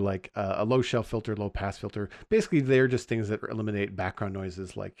bit better, like a low shelf filter, low pass filter. Basically, they're just things that eliminate background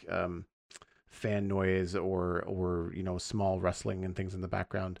noises like fan noise or small rustling and things in the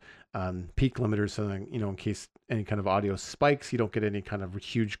background. Peak limiters, so in case any kind of audio spikes, you don't get any kind of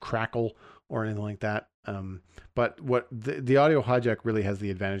huge crackle or anything like that. But what the Audio Hijack really has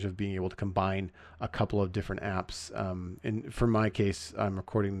the advantage of being able to combine a couple of different apps. And for my case, I'm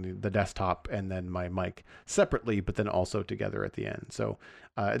recording the desktop and then my mic separately, but then also together at the end. So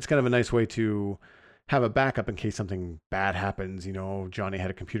it's kind of a nice way to have a backup in case something bad happens. Johnny had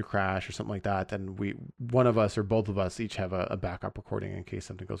a computer crash or something like that. Then one of us or both of us each have a backup recording in case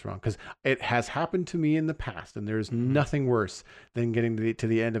something goes wrong. Because it has happened to me in the past, and there's nothing worse than getting to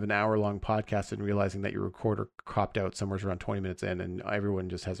the end of an hour-long podcast and realizing that your recorder cropped out somewhere around 20 minutes in, and everyone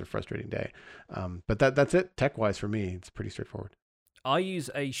just has a frustrating day. But that's it tech-wise for me. It's pretty straightforward. I use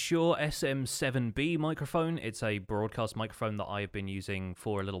a Shure SM7B microphone. It's a broadcast microphone that I've been using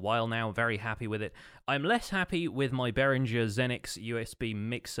for a little while now. Very happy with it. I'm less happy with my Behringer Xenix USB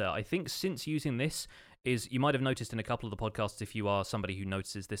mixer. I think since using this, you might have noticed in a couple of the podcasts, if you are somebody who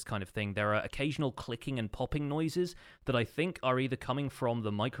notices this kind of thing, there are occasional clicking and popping noises that I think are either coming from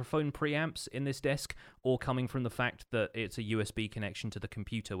the microphone preamps in this desk or coming from the fact that it's a USB connection to the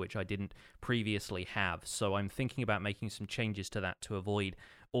computer, which I didn't previously have. So I'm thinking about making some changes to that to avoid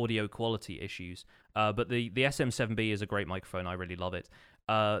audio quality issues. But the SM7B is a great microphone. I really love it.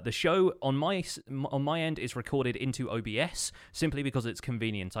 The show on my end is recorded into OBS simply because it's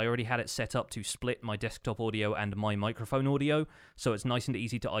convenient. I already had it set up to split my desktop audio and my microphone audio, so it's nice and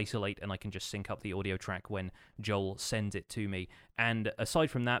easy to isolate, and I can just sync up the audio track when Joel sends it to me. And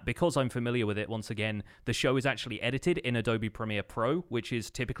aside from that, because I'm familiar with it, once again, the show is actually edited in Adobe Premiere Pro, which is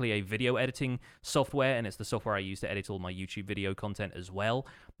typically a video editing software, and it's the software I use to edit all my YouTube video content as well.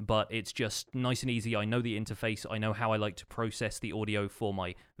 But it's just nice and easy. I know the interface. I know how I like to process the audio for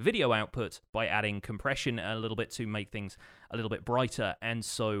my video output by adding compression a little bit to make things a little bit brighter. And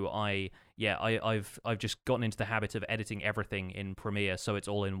so I've just gotten into the habit of editing everything in Premiere so it's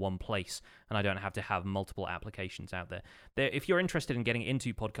all in one place and I don't have to have multiple applications out there. If you're interested in getting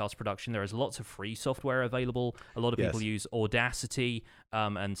into podcast production, there is lots of free software available. A lot of people use Audacity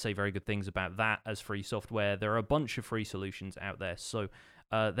and say very good things about that as free software. There are a bunch of free solutions out there. So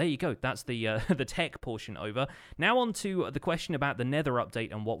there you go. That's the the tech portion over. Now on to the question about the Nether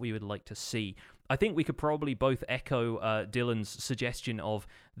update and what we would like to see. I think we could probably both echo Dylan's suggestion of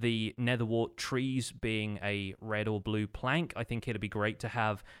the Netherwart trees being a red or blue plank. I think it'd be great to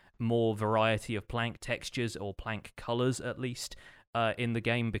have more variety of plank textures or plank colors at least in the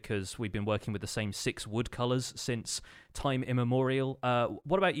game, because we've been working with the same 6 wood colors since time immemorial.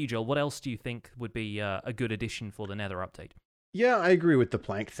 What about you, Joel? What else do you think would be a good addition for the Nether update? Yeah, I agree with the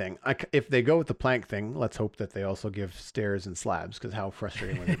plank thing. If they go with the plank thing, let's hope that they also give stairs and slabs, because how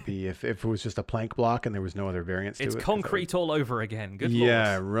frustrating would it be if it was just a plank block and there was no other variants to it? It's concrete all over again. Good lord.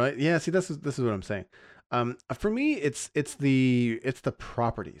 Yeah, right. Yeah, see, this is what I'm saying. For me, it's the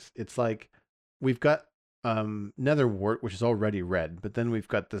properties. It's like we've got Netherwart, which is already red, but then we've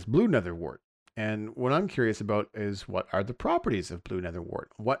got this blue Netherwart. And what I'm curious about is, what are the properties of blue Netherwart?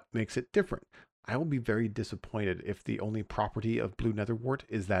 What makes it different? I will be very disappointed if the only property of blue Netherwart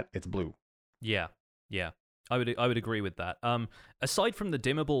is that it's blue. Yeah. I would agree with that. Aside from the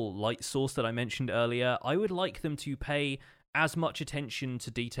dimmable light source that I mentioned earlier, I would like them to pay as much attention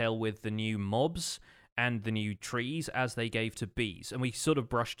to detail with the new mobs and the new trees as they gave to bees. And we sort of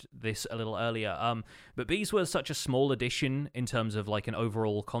brushed this a little earlier. But bees were such a small addition in terms of like an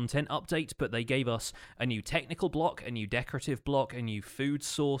overall content update, but they gave us a new technical block, a new decorative block, a new food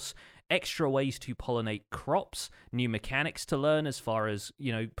source, extra ways to pollinate crops, new mechanics to learn as far as,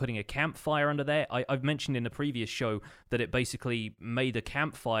 putting a campfire under there. I've mentioned in the previous show that it basically made a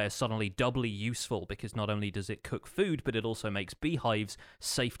campfire suddenly doubly useful, because not only does it cook food, but it also makes beehives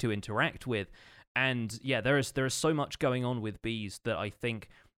safe to interact with. And yeah, there is so much going on with bees that I think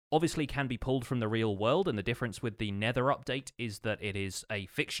obviously can be pulled from the real world, and the difference with the Nether update is that it is a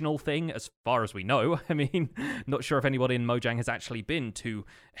fictional thing as far as we know. I mean, not sure if anybody in Mojang has actually been to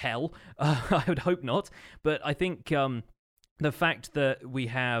hell. I would hope not. But I think the fact that we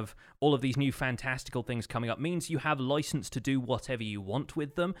have all of these new fantastical things coming up means you have license to do whatever you want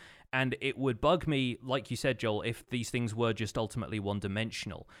with them, and it would bug me, like you said, Joel, if these things were just ultimately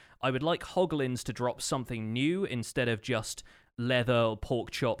one-dimensional. I would like Hoglins to drop something new instead of just leather or pork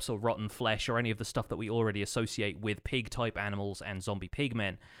chops or rotten flesh or any of the stuff that we already associate with pig-type animals and zombie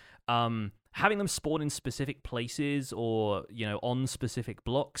pigmen. Having them spawn in specific places or, on specific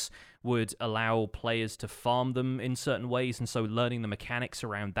blocks would allow players to farm them in certain ways, and so learning the mechanics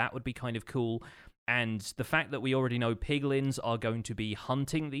around that would be kind of cool. And the fact that we already know piglins are going to be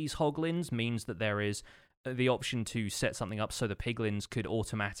hunting these hoglins means that there is the option to set something up so the piglins could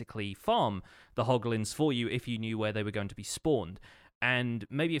automatically farm the hoglins for you if you knew where they were going to be spawned. And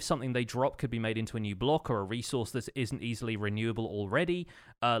maybe if something they drop could be made into a new block or a resource that isn't easily renewable already,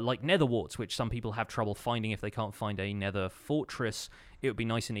 like nether warts, which some people have trouble finding if they can't find a nether fortress, it would be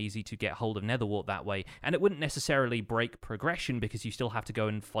nice and easy to get hold of nether wart that way. And it wouldn't necessarily break progression because you still have to go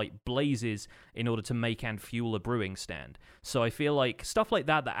and fight blazes in order to make and fuel a brewing stand. So I feel like stuff like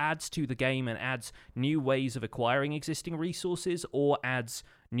that adds to the game and adds new ways of acquiring existing resources, or adds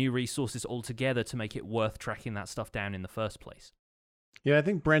new resources altogether to make it worth tracking that stuff down in the first place. Yeah, I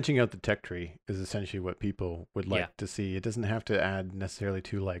think branching out the tech tree is essentially what people would like to see. It doesn't have to add necessarily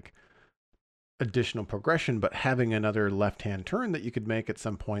to like additional progression, but having another left-hand turn that you could make at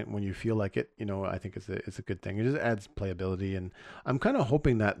some point when you feel like it, I think is a good thing. It just adds playability, and I'm kind of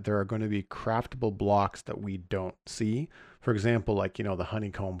hoping that there are going to be craftable blocks that we don't see. For example, like the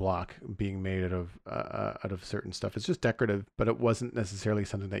honeycomb block being made out of certain stuff. It's just decorative, but it wasn't necessarily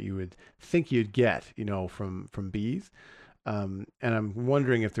something that you would think you'd get, from bees. And I'm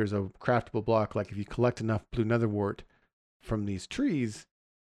wondering if there's a craftable block, like if you collect enough blue netherwort from these trees,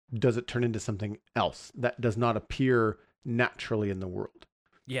 does it turn into something else that does not appear naturally in the world?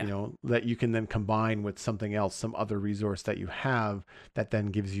 Yeah. That you can then combine with something else, some other resource that you have that then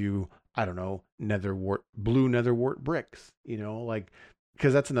gives you, I don't know, blue netherwort bricks,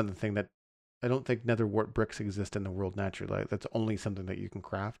 because that's another thing that I don't think netherwort bricks exist in the world naturally. Like, that's only something that you can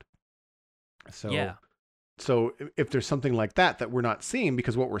craft. So if there's something like that we're not seeing,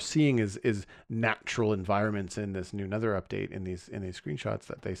 because what we're seeing is natural environments in this new Nether update, in these screenshots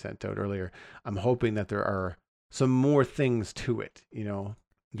that they sent out earlier, I'm hoping that there are some more things to it,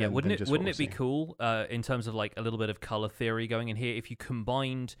 wouldn't it be cool in terms of like a little bit of color theory going in here if you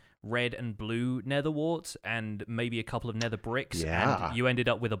combined red and blue nether warts and maybe a couple of nether bricks, and you ended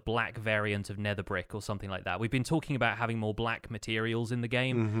up with a black variant of nether brick or something like that? We've been talking about having more black materials in the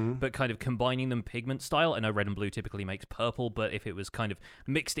game, but kind of combining them pigment style. I know red and blue typically makes purple, but if it was kind of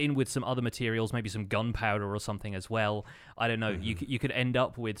mixed in with some other materials, maybe some gunpowder or something as well, I don't know, you could end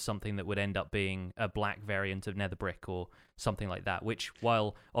up with something that would end up being a black variant of nether brick or something like that, which,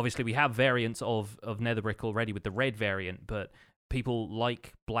 while obviously we have variants of nether brick already with the red variant, but people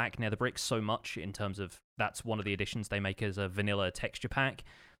like black nether bricks so much in terms of that's one of the additions they make as a vanilla texture pack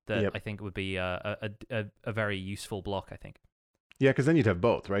that I think would be a very useful block, I think. Yeah, because then you'd have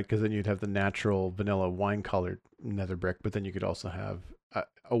both, right? Because then you'd have the natural vanilla wine-colored nether brick, but then you could also have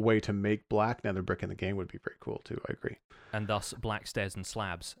a way to make black nether brick in the game would be very cool too. I agree. And thus black stairs and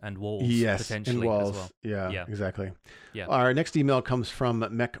slabs and walls, potentially, and walls. As well. Yeah, exactly. Yeah. Our next email comes from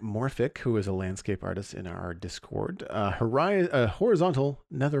Mechmorphic, who is a landscape artist in our Discord. Horizontal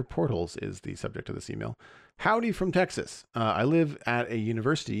nether portals is the subject of this email. Howdy from Texas. I live at a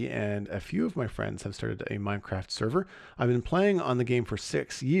university, and a few of my friends have started a Minecraft server. I've been playing on the game for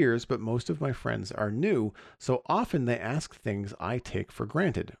 6 years, but most of my friends are new, so often they ask things I take for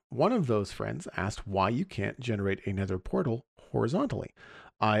granted. One of those friends asked why you can't generate a nether portal horizontally.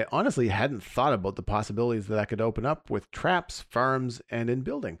 I honestly hadn't thought about the possibilities that could open up with traps, farms, and in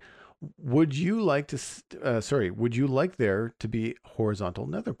building. Would you like there to be horizontal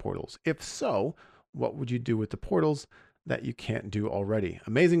nether portals? If so, what would you do with the portals that you can't do already?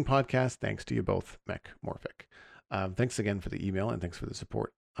 Amazing podcast. Thanks to you both, Mechmorphic. Thanks again for the email, and thanks for the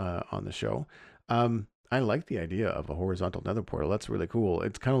support on the show. I like the idea of a horizontal nether portal. That's really cool.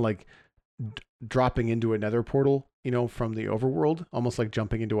 It's kind of like dropping into a nether portal, from the overworld, almost like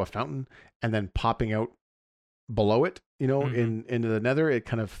jumping into a fountain and then popping out below it, into the nether. It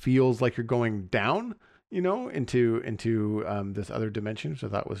kind of feels like you're going down, into this other dimension. So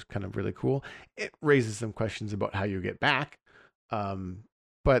that was kind of really cool. It raises some questions about how you get back.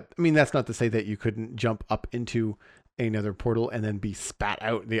 But I mean, that's not to say that you couldn't jump up into another portal and then be spat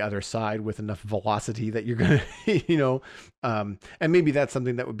out the other side with enough velocity that you're going to, and maybe that's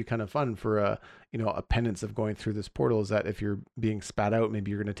something that would be kind of fun for a penance of going through this portal, is that if you're being spat out, maybe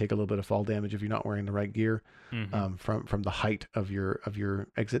you're going to take a little bit of fall damage if you're not wearing the right gear, from the height of your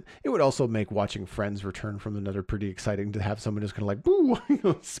exit. It would also make watching friends return from the nether pretty exciting, to have someone just kind of like, boo,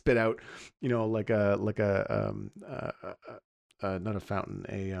 spit out, like a not a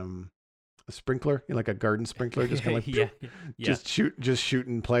fountain, a sprinkler, like a garden sprinkler, just kind of like just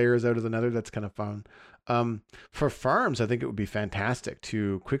shooting players out of the nether. That's kind of fun. For farms, I think it would be fantastic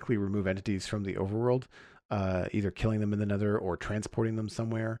to quickly remove entities from the overworld, either killing them in the nether or transporting them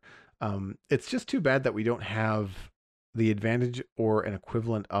somewhere. It's just too bad that we don't have the advantage or an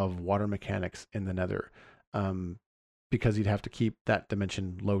equivalent of water mechanics in the nether, because you'd have to keep that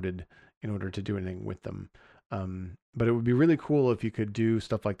dimension loaded in order to do anything with them. But it would be really cool if you could do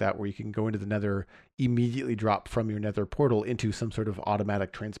stuff like that, where you can go into the nether, immediately drop from your nether portal into some sort of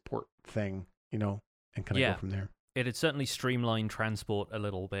automatic transport thing, and kind of go from there. It'd certainly streamline transport a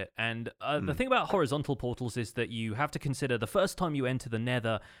little bit. And the Mm. thing about horizontal portals is that you have to consider the first time you enter the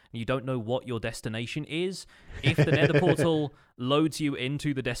Nether, you don't know what your destination is. If the Nether portal loads you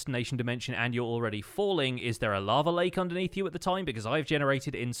into the destination dimension and you're already falling, is there a lava lake underneath you at the time? Because I've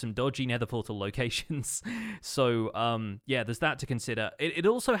generated in some dodgy Nether portal locations. So, yeah, there's that to consider. It'd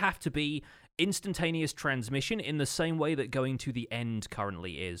also have to be instantaneous transmission in the same way that going to the end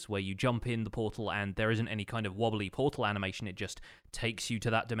currently is, where you jump in the portal and there isn't any kind of wobbly portal animation, it just takes you to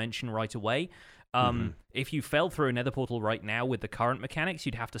that dimension right away. If you fell through a nether portal right now with the current mechanics,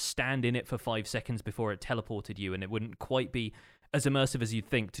 you'd have to stand in it for 5 seconds before it teleported you, and it wouldn't quite be as immersive as you'd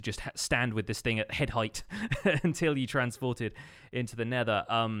think to just stand with this thing at head height until you transported into the nether.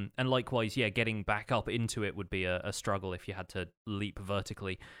 And likewise, yeah, getting back up into it would be a struggle if you had to leap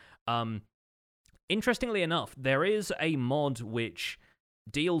vertically. Interestingly enough, there is a mod which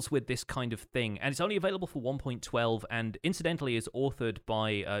deals with this kind of thing, and it's only available for 1.12, and incidentally is authored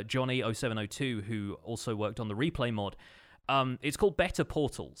by Johnny0702, who also worked on the replay mod. It's called Better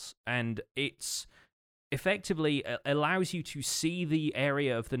Portals, and it's effectively allows you to see the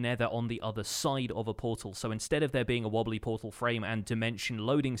area of the nether on the other side of a portal. So instead of there being a wobbly portal frame and dimension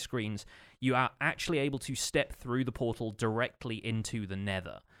loading screens, you are actually able to step through the portal directly into the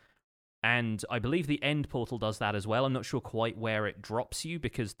nether. And I believe the end portal does that as well. I'm not sure quite where it drops you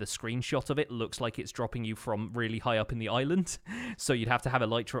because the screenshot of it looks like it's dropping you from really high up in the island. So you'd have to have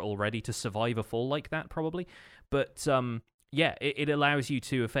Elytra already to survive a fall like that, probably. But yeah, it allows you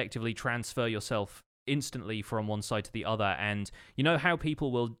to effectively transfer yourself instantly from one side to the other. And you know how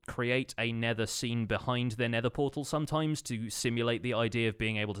people will create a nether scene behind their nether portal sometimes to simulate the idea of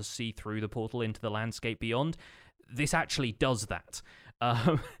being able to see through the portal into the landscape beyond? This actually does that.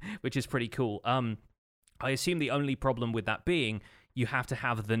 Which is pretty cool. I assume the only problem with that being you have to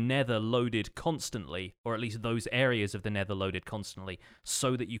have the nether loaded constantly, or at least those areas of the nether loaded constantly,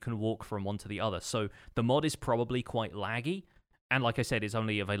 so that you can walk from one to the other. So the mod is probably quite laggy, and like I said, it's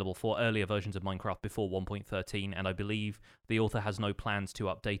only available for earlier versions of Minecraft before 1.13, and I believe the author has no plans to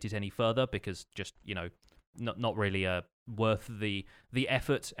update it any further, because just, you know, not really worth the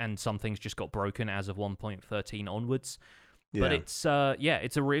effort, and some things just got broken as of 1.13 onwards. Yeah. But it's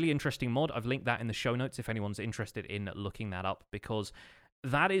a really interesting mod. I've linked that in the show notes if anyone's interested in looking that up, because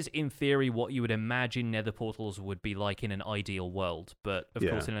that is, in theory, what you would imagine nether portals would be like in an ideal world. But, of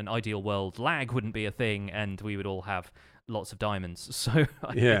course, in an ideal world, lag wouldn't be a thing, and we would all have lots of diamonds. So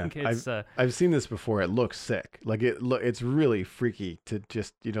I think it's... I've seen this before. It looks sick. Like, it's really freaky to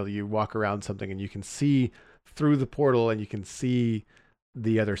just, you know, you walk around something and you can see through the portal and you can see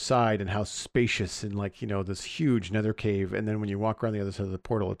the other side and how spacious and, like, you know, this huge nether cave, and then when you walk around the other side of the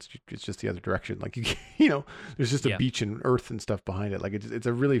portal, it's just the other direction. Like, you know, there's just a beach and earth and stuff behind it. Like, it's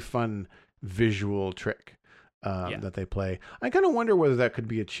a really fun visual trick that they play. I kind of wonder whether that could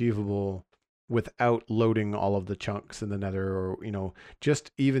be achievable without loading all of the chunks in the nether, or, you know, just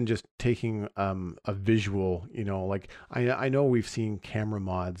taking a visual, you know, like I know we've seen camera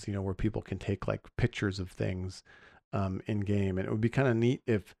mods, you know, where people can take like pictures of things in game, and it would be kind of neat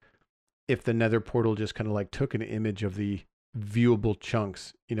if the nether portal just kind of like took an image of the viewable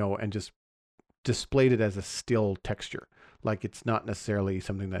chunks, you know, and just displayed it as a still texture. Like, it's not necessarily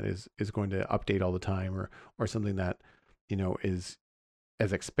something that is going to update all the time, or something that, you know, is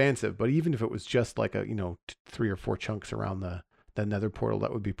as expansive. But even if it was just like a, you know, 3 or 4 chunks around the nether portal,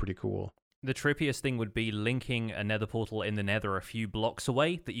 that would be pretty cool. The trippiest thing would be linking a nether portal in the nether a few blocks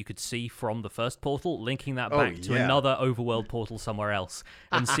away that you could see from the first portal, linking that back to another overworld portal somewhere else,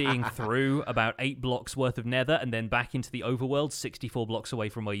 and seeing through about 8 blocks worth of nether and then back into the overworld 64 blocks away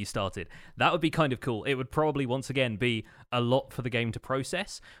from where you started. That would be kind of cool. It would probably, once again, be a lot for the game to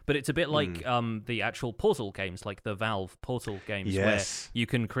process, but it's a bit like the actual Portal games, like the Valve Portal games, where you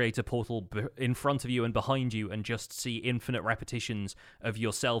can create a portal in front of you and behind you and just see infinite repetitions of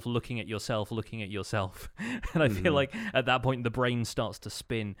yourself looking at yourself. And I feel like at that point the brain starts to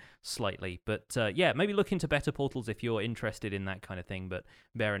spin slightly. But yeah, maybe look into Better Portals if you're interested in that kind of thing, but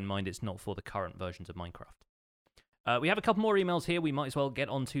bear in mind it's not for the current versions of Minecraft. We have a couple more emails here. We might as well get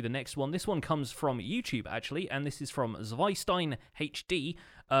on to the next one. This one comes from YouTube, actually, and this is from Zweistein HD,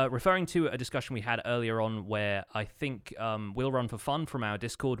 referring to a discussion we had earlier on where I think Will Run for Fun from our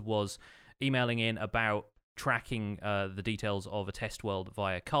Discord was emailing in about tracking the details of a test world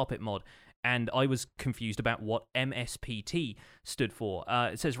via Carpet Mod, and I was confused about what MSPT stood for.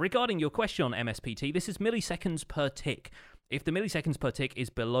 It says, regarding your question on MSPT, this is milliseconds per tick. If the milliseconds per tick is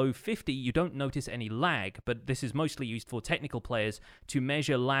below 50, you don't notice any lag, but this is mostly used for technical players to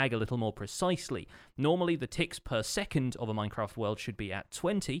measure lag a little more precisely. Normally, the ticks per second of a Minecraft world should be at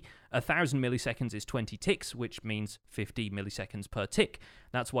 20. 1,000 milliseconds is 20 ticks, which means 50 milliseconds per tick.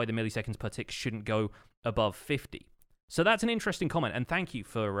 That's why the milliseconds per tick shouldn't go above 50. So that's an interesting comment, and thank you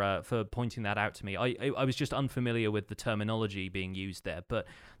for pointing that out to me. I was just unfamiliar with the terminology being used there, but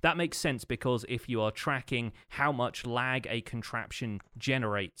that makes sense because if you are tracking how much lag a contraption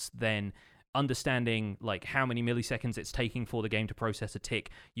generates, then understanding like how many milliseconds it's taking for the game to process a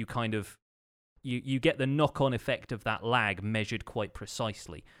tick, you kind of you get the knock-on effect of that lag measured quite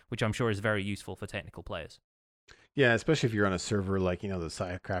precisely, which I'm sure is very useful for technical players. Yeah, especially if you're on a server like, the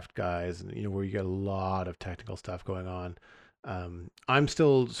SciCraft guys, and, where you get a lot of technical stuff going on. I'm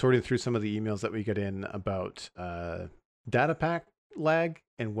still sorting through some of the emails that we get in about data pack lag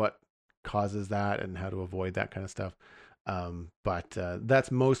and what causes that and how to avoid that kind of stuff. But that's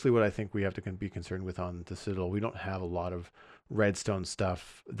mostly what I think we have to be concerned with on the Citadel. We don't have a lot of redstone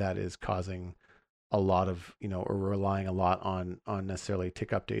stuff that is causing a lot of, or relying a lot on necessarily tick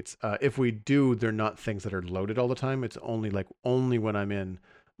updates. If we do, they're not things that are loaded all the time. It's only when I'm in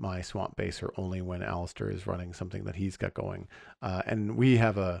my swamp base or only when Alistair is running something that he's got going. And we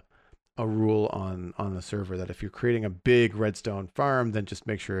have a rule on the server that if you're creating a big redstone farm, then just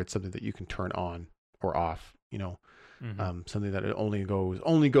make sure it's something that you can turn on or off, something that it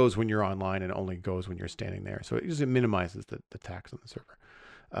only goes when you're online and only goes when you're standing there. So it just minimizes the tax on the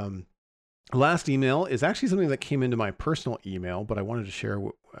server. Last email is actually something that came into my personal email, but I wanted to share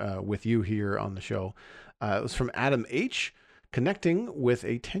with you here on the show. It was from Adam H., connecting with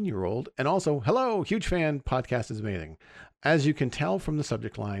a 10-year-old. And also, hello, huge fan. Podcast is amazing. As you can tell from the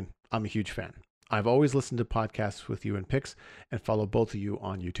subject line, I'm a huge fan. I've always listened to podcasts with you and Pix and follow both of you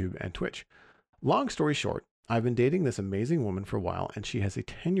on YouTube and Twitch. Long story short, I've been dating this amazing woman for a while, and she has a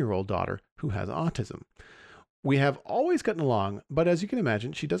 10-year-old daughter who has autism. We have always gotten along, but as you can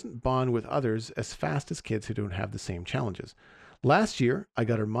imagine, she doesn't bond with others as fast as kids who don't have the same challenges. Last year, I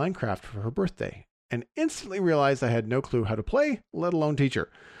got her Minecraft for her birthday and instantly realized I had no clue how to play, let alone teach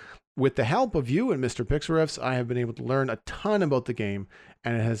her. With the help of you and Mr. Pixelriffs, I have been able to learn a ton about the game,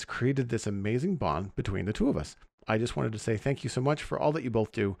 and it has created this amazing bond between the two of us. I just wanted to say thank you so much for all that you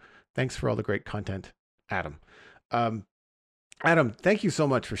both do. Thanks for all the great content, Adam. Adam, thank you so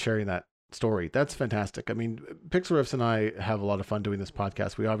much for sharing that story. That's fantastic. I mean, Pixelriffs and I have a lot of fun doing this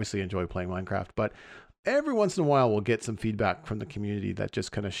podcast. We obviously enjoy playing Minecraft, but every once in a while we'll get some feedback from the community that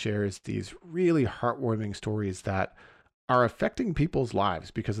just kind of shares these really heartwarming stories that are affecting people's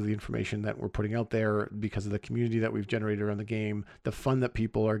lives because of the information that we're putting out there, because of the community that we've generated around the game, the fun that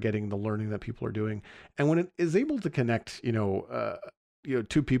people are getting, the learning that people are doing. And when it is able to connect,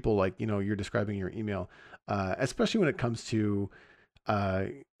 two people like, you're describing your email, especially when it comes to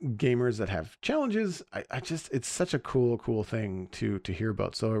gamers that have challenges, it's such a cool thing to hear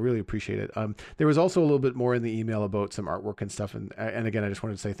about. So I really appreciate it. There was also a little bit more in the email about some artwork and stuff. And again, I just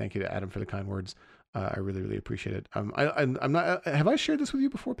wanted to say thank you to Adam for the kind words. I really appreciate it. I'm not, have I shared this with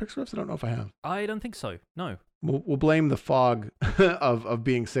you before, Pixelriffs? I don't know if I have. I don't think so. No. We'll blame the fog of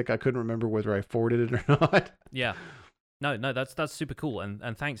being sick. I couldn't remember whether I forwarded it or not. Yeah. No, that's super cool,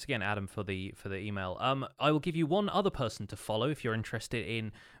 and thanks again, Adam, for the email. I will give you one other person to follow if you're interested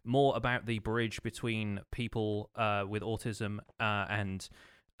in more about the bridge between people with autism and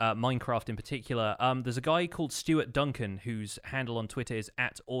Minecraft in particular. There's a guy called Stuart Duncan whose handle on Twitter is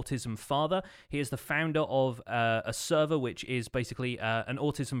 @AutismFather. He is the founder of a server which is basically an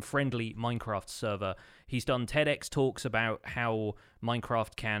autism-friendly Minecraft server. He's done TEDx talks about how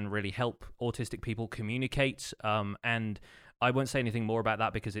Minecraft can really help autistic people communicate, and I won't say anything more about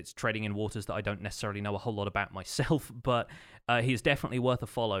that because it's treading in waters that I don't necessarily know a whole lot about myself, but he is definitely worth a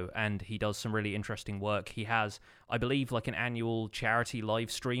follow, and he does some really interesting work. He has, I believe, like an annual charity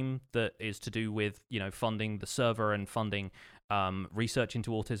live stream that is to do with, funding the server and funding research into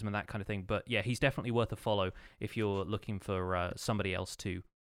autism and that kind of thing. But yeah, he's definitely worth a follow if you're looking for somebody else to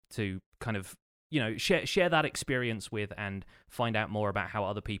kind of share that experience with and find out more about how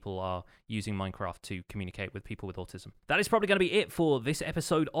other people are using Minecraft to communicate with people with autism. That is probably going to be it for this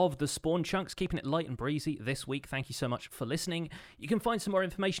episode of The Spawn Chunks, keeping it light and breezy this week. Thank you so much for listening. You can find some more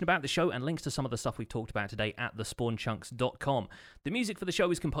information about the show and links to some of the stuff we've talked about today at thespawnchunks.com. The music for the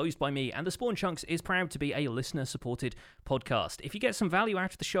show is composed by me, and The Spawn Chunks is proud to be a listener-supported podcast. If you get some value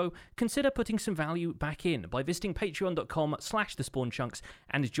out of the show, consider putting some value back in by visiting patreon.com/thespawnchunks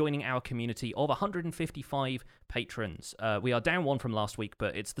and joining our community of 155 patrons. We are down one from last week,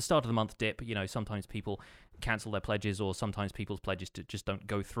 but it's the start of the month dip. You know, sometimes people cancel their pledges, or sometimes people's pledges just don't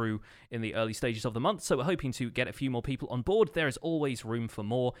go through in the early stages of the month. So we're hoping to get a few more people on board. There is always room for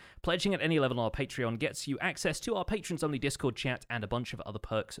more. Pledging at any level on our Patreon gets you access to our patrons-only Discord chat and a bunch of other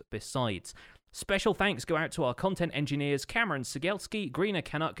perks besides. Special thanks go out to our content engineers Cameron Sigelski, Greener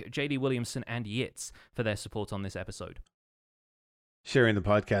Canuck, JD Williamson, and Yitz for their support on this episode. Sharing the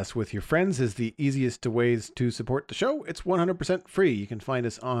podcast with your friends is the easiest ways to support the show. It's 100% free. You can find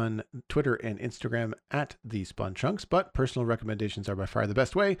us on Twitter and Instagram at @TheSpawnChunks, but personal recommendations are by far the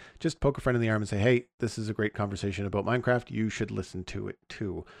best way. Just poke a friend in the arm and say, hey, this is a great conversation about Minecraft. You should listen to it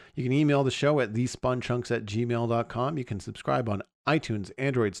too. You can email the show at thespawnchunks@gmail.com. You can subscribe on iTunes,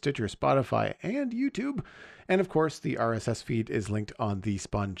 Android, Stitcher, Spotify, and YouTube. And of course, the RSS feed is linked on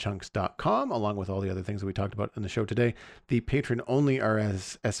thespawnchunks.com, along with all the other things that we talked about in the show today. The patron-only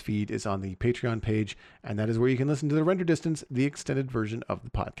RSS feed is on the Patreon page, and that is where you can listen to the render distance, the extended version of the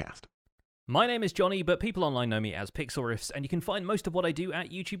podcast. My name is Johnny, but people online know me as Pixel Riffs, and you can find most of what I do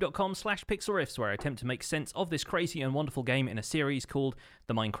at youtube.com/pixelriffs, where I attempt to make sense of this crazy and wonderful game in a series called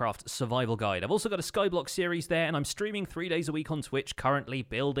the Minecraft Survival Guide. I've also got a Skyblock series there, and I'm streaming 3 days a week on Twitch, currently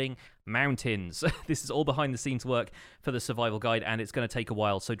building mountains. This is all behind the scenes work for the Survival Guide, and it's going to take a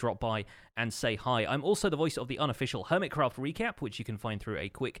while, so drop by and say hi. I'm also the voice of the unofficial Hermitcraft recap, which you can find through a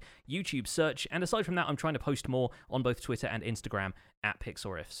quick YouTube search, and aside from that, I'm trying to post more on both Twitter and Instagram at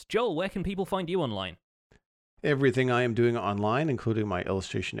PixelRiffs. Joel, where can people find you online? Everything I am doing online, including my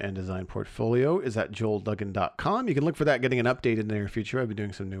illustration and design portfolio, is at joelduggan.com. You can look for that getting an update in the near future. I've been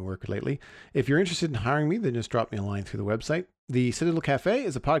doing some new work lately. If you're interested in hiring me, then just drop me a line through the website. The Citadel Cafe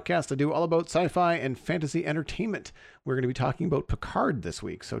is a podcast I do all about sci-fi and fantasy entertainment. We're going to be talking about Picard this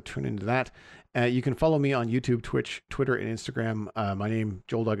week, so tune into that. You can follow me on YouTube, Twitch, Twitter, and Instagram. My name,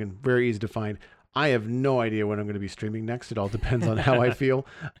 Joel Duggan, very easy to find. I have no idea when I'm going to be streaming next. It all depends on how I feel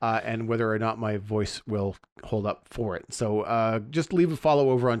and whether or not my voice will hold up for it. So just leave a follow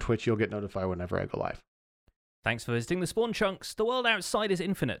over on Twitch. You'll get notified whenever I go live. Thanks for visiting the Spawn Chunks. The world outside is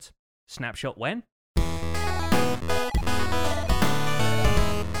infinite. Snapshot when?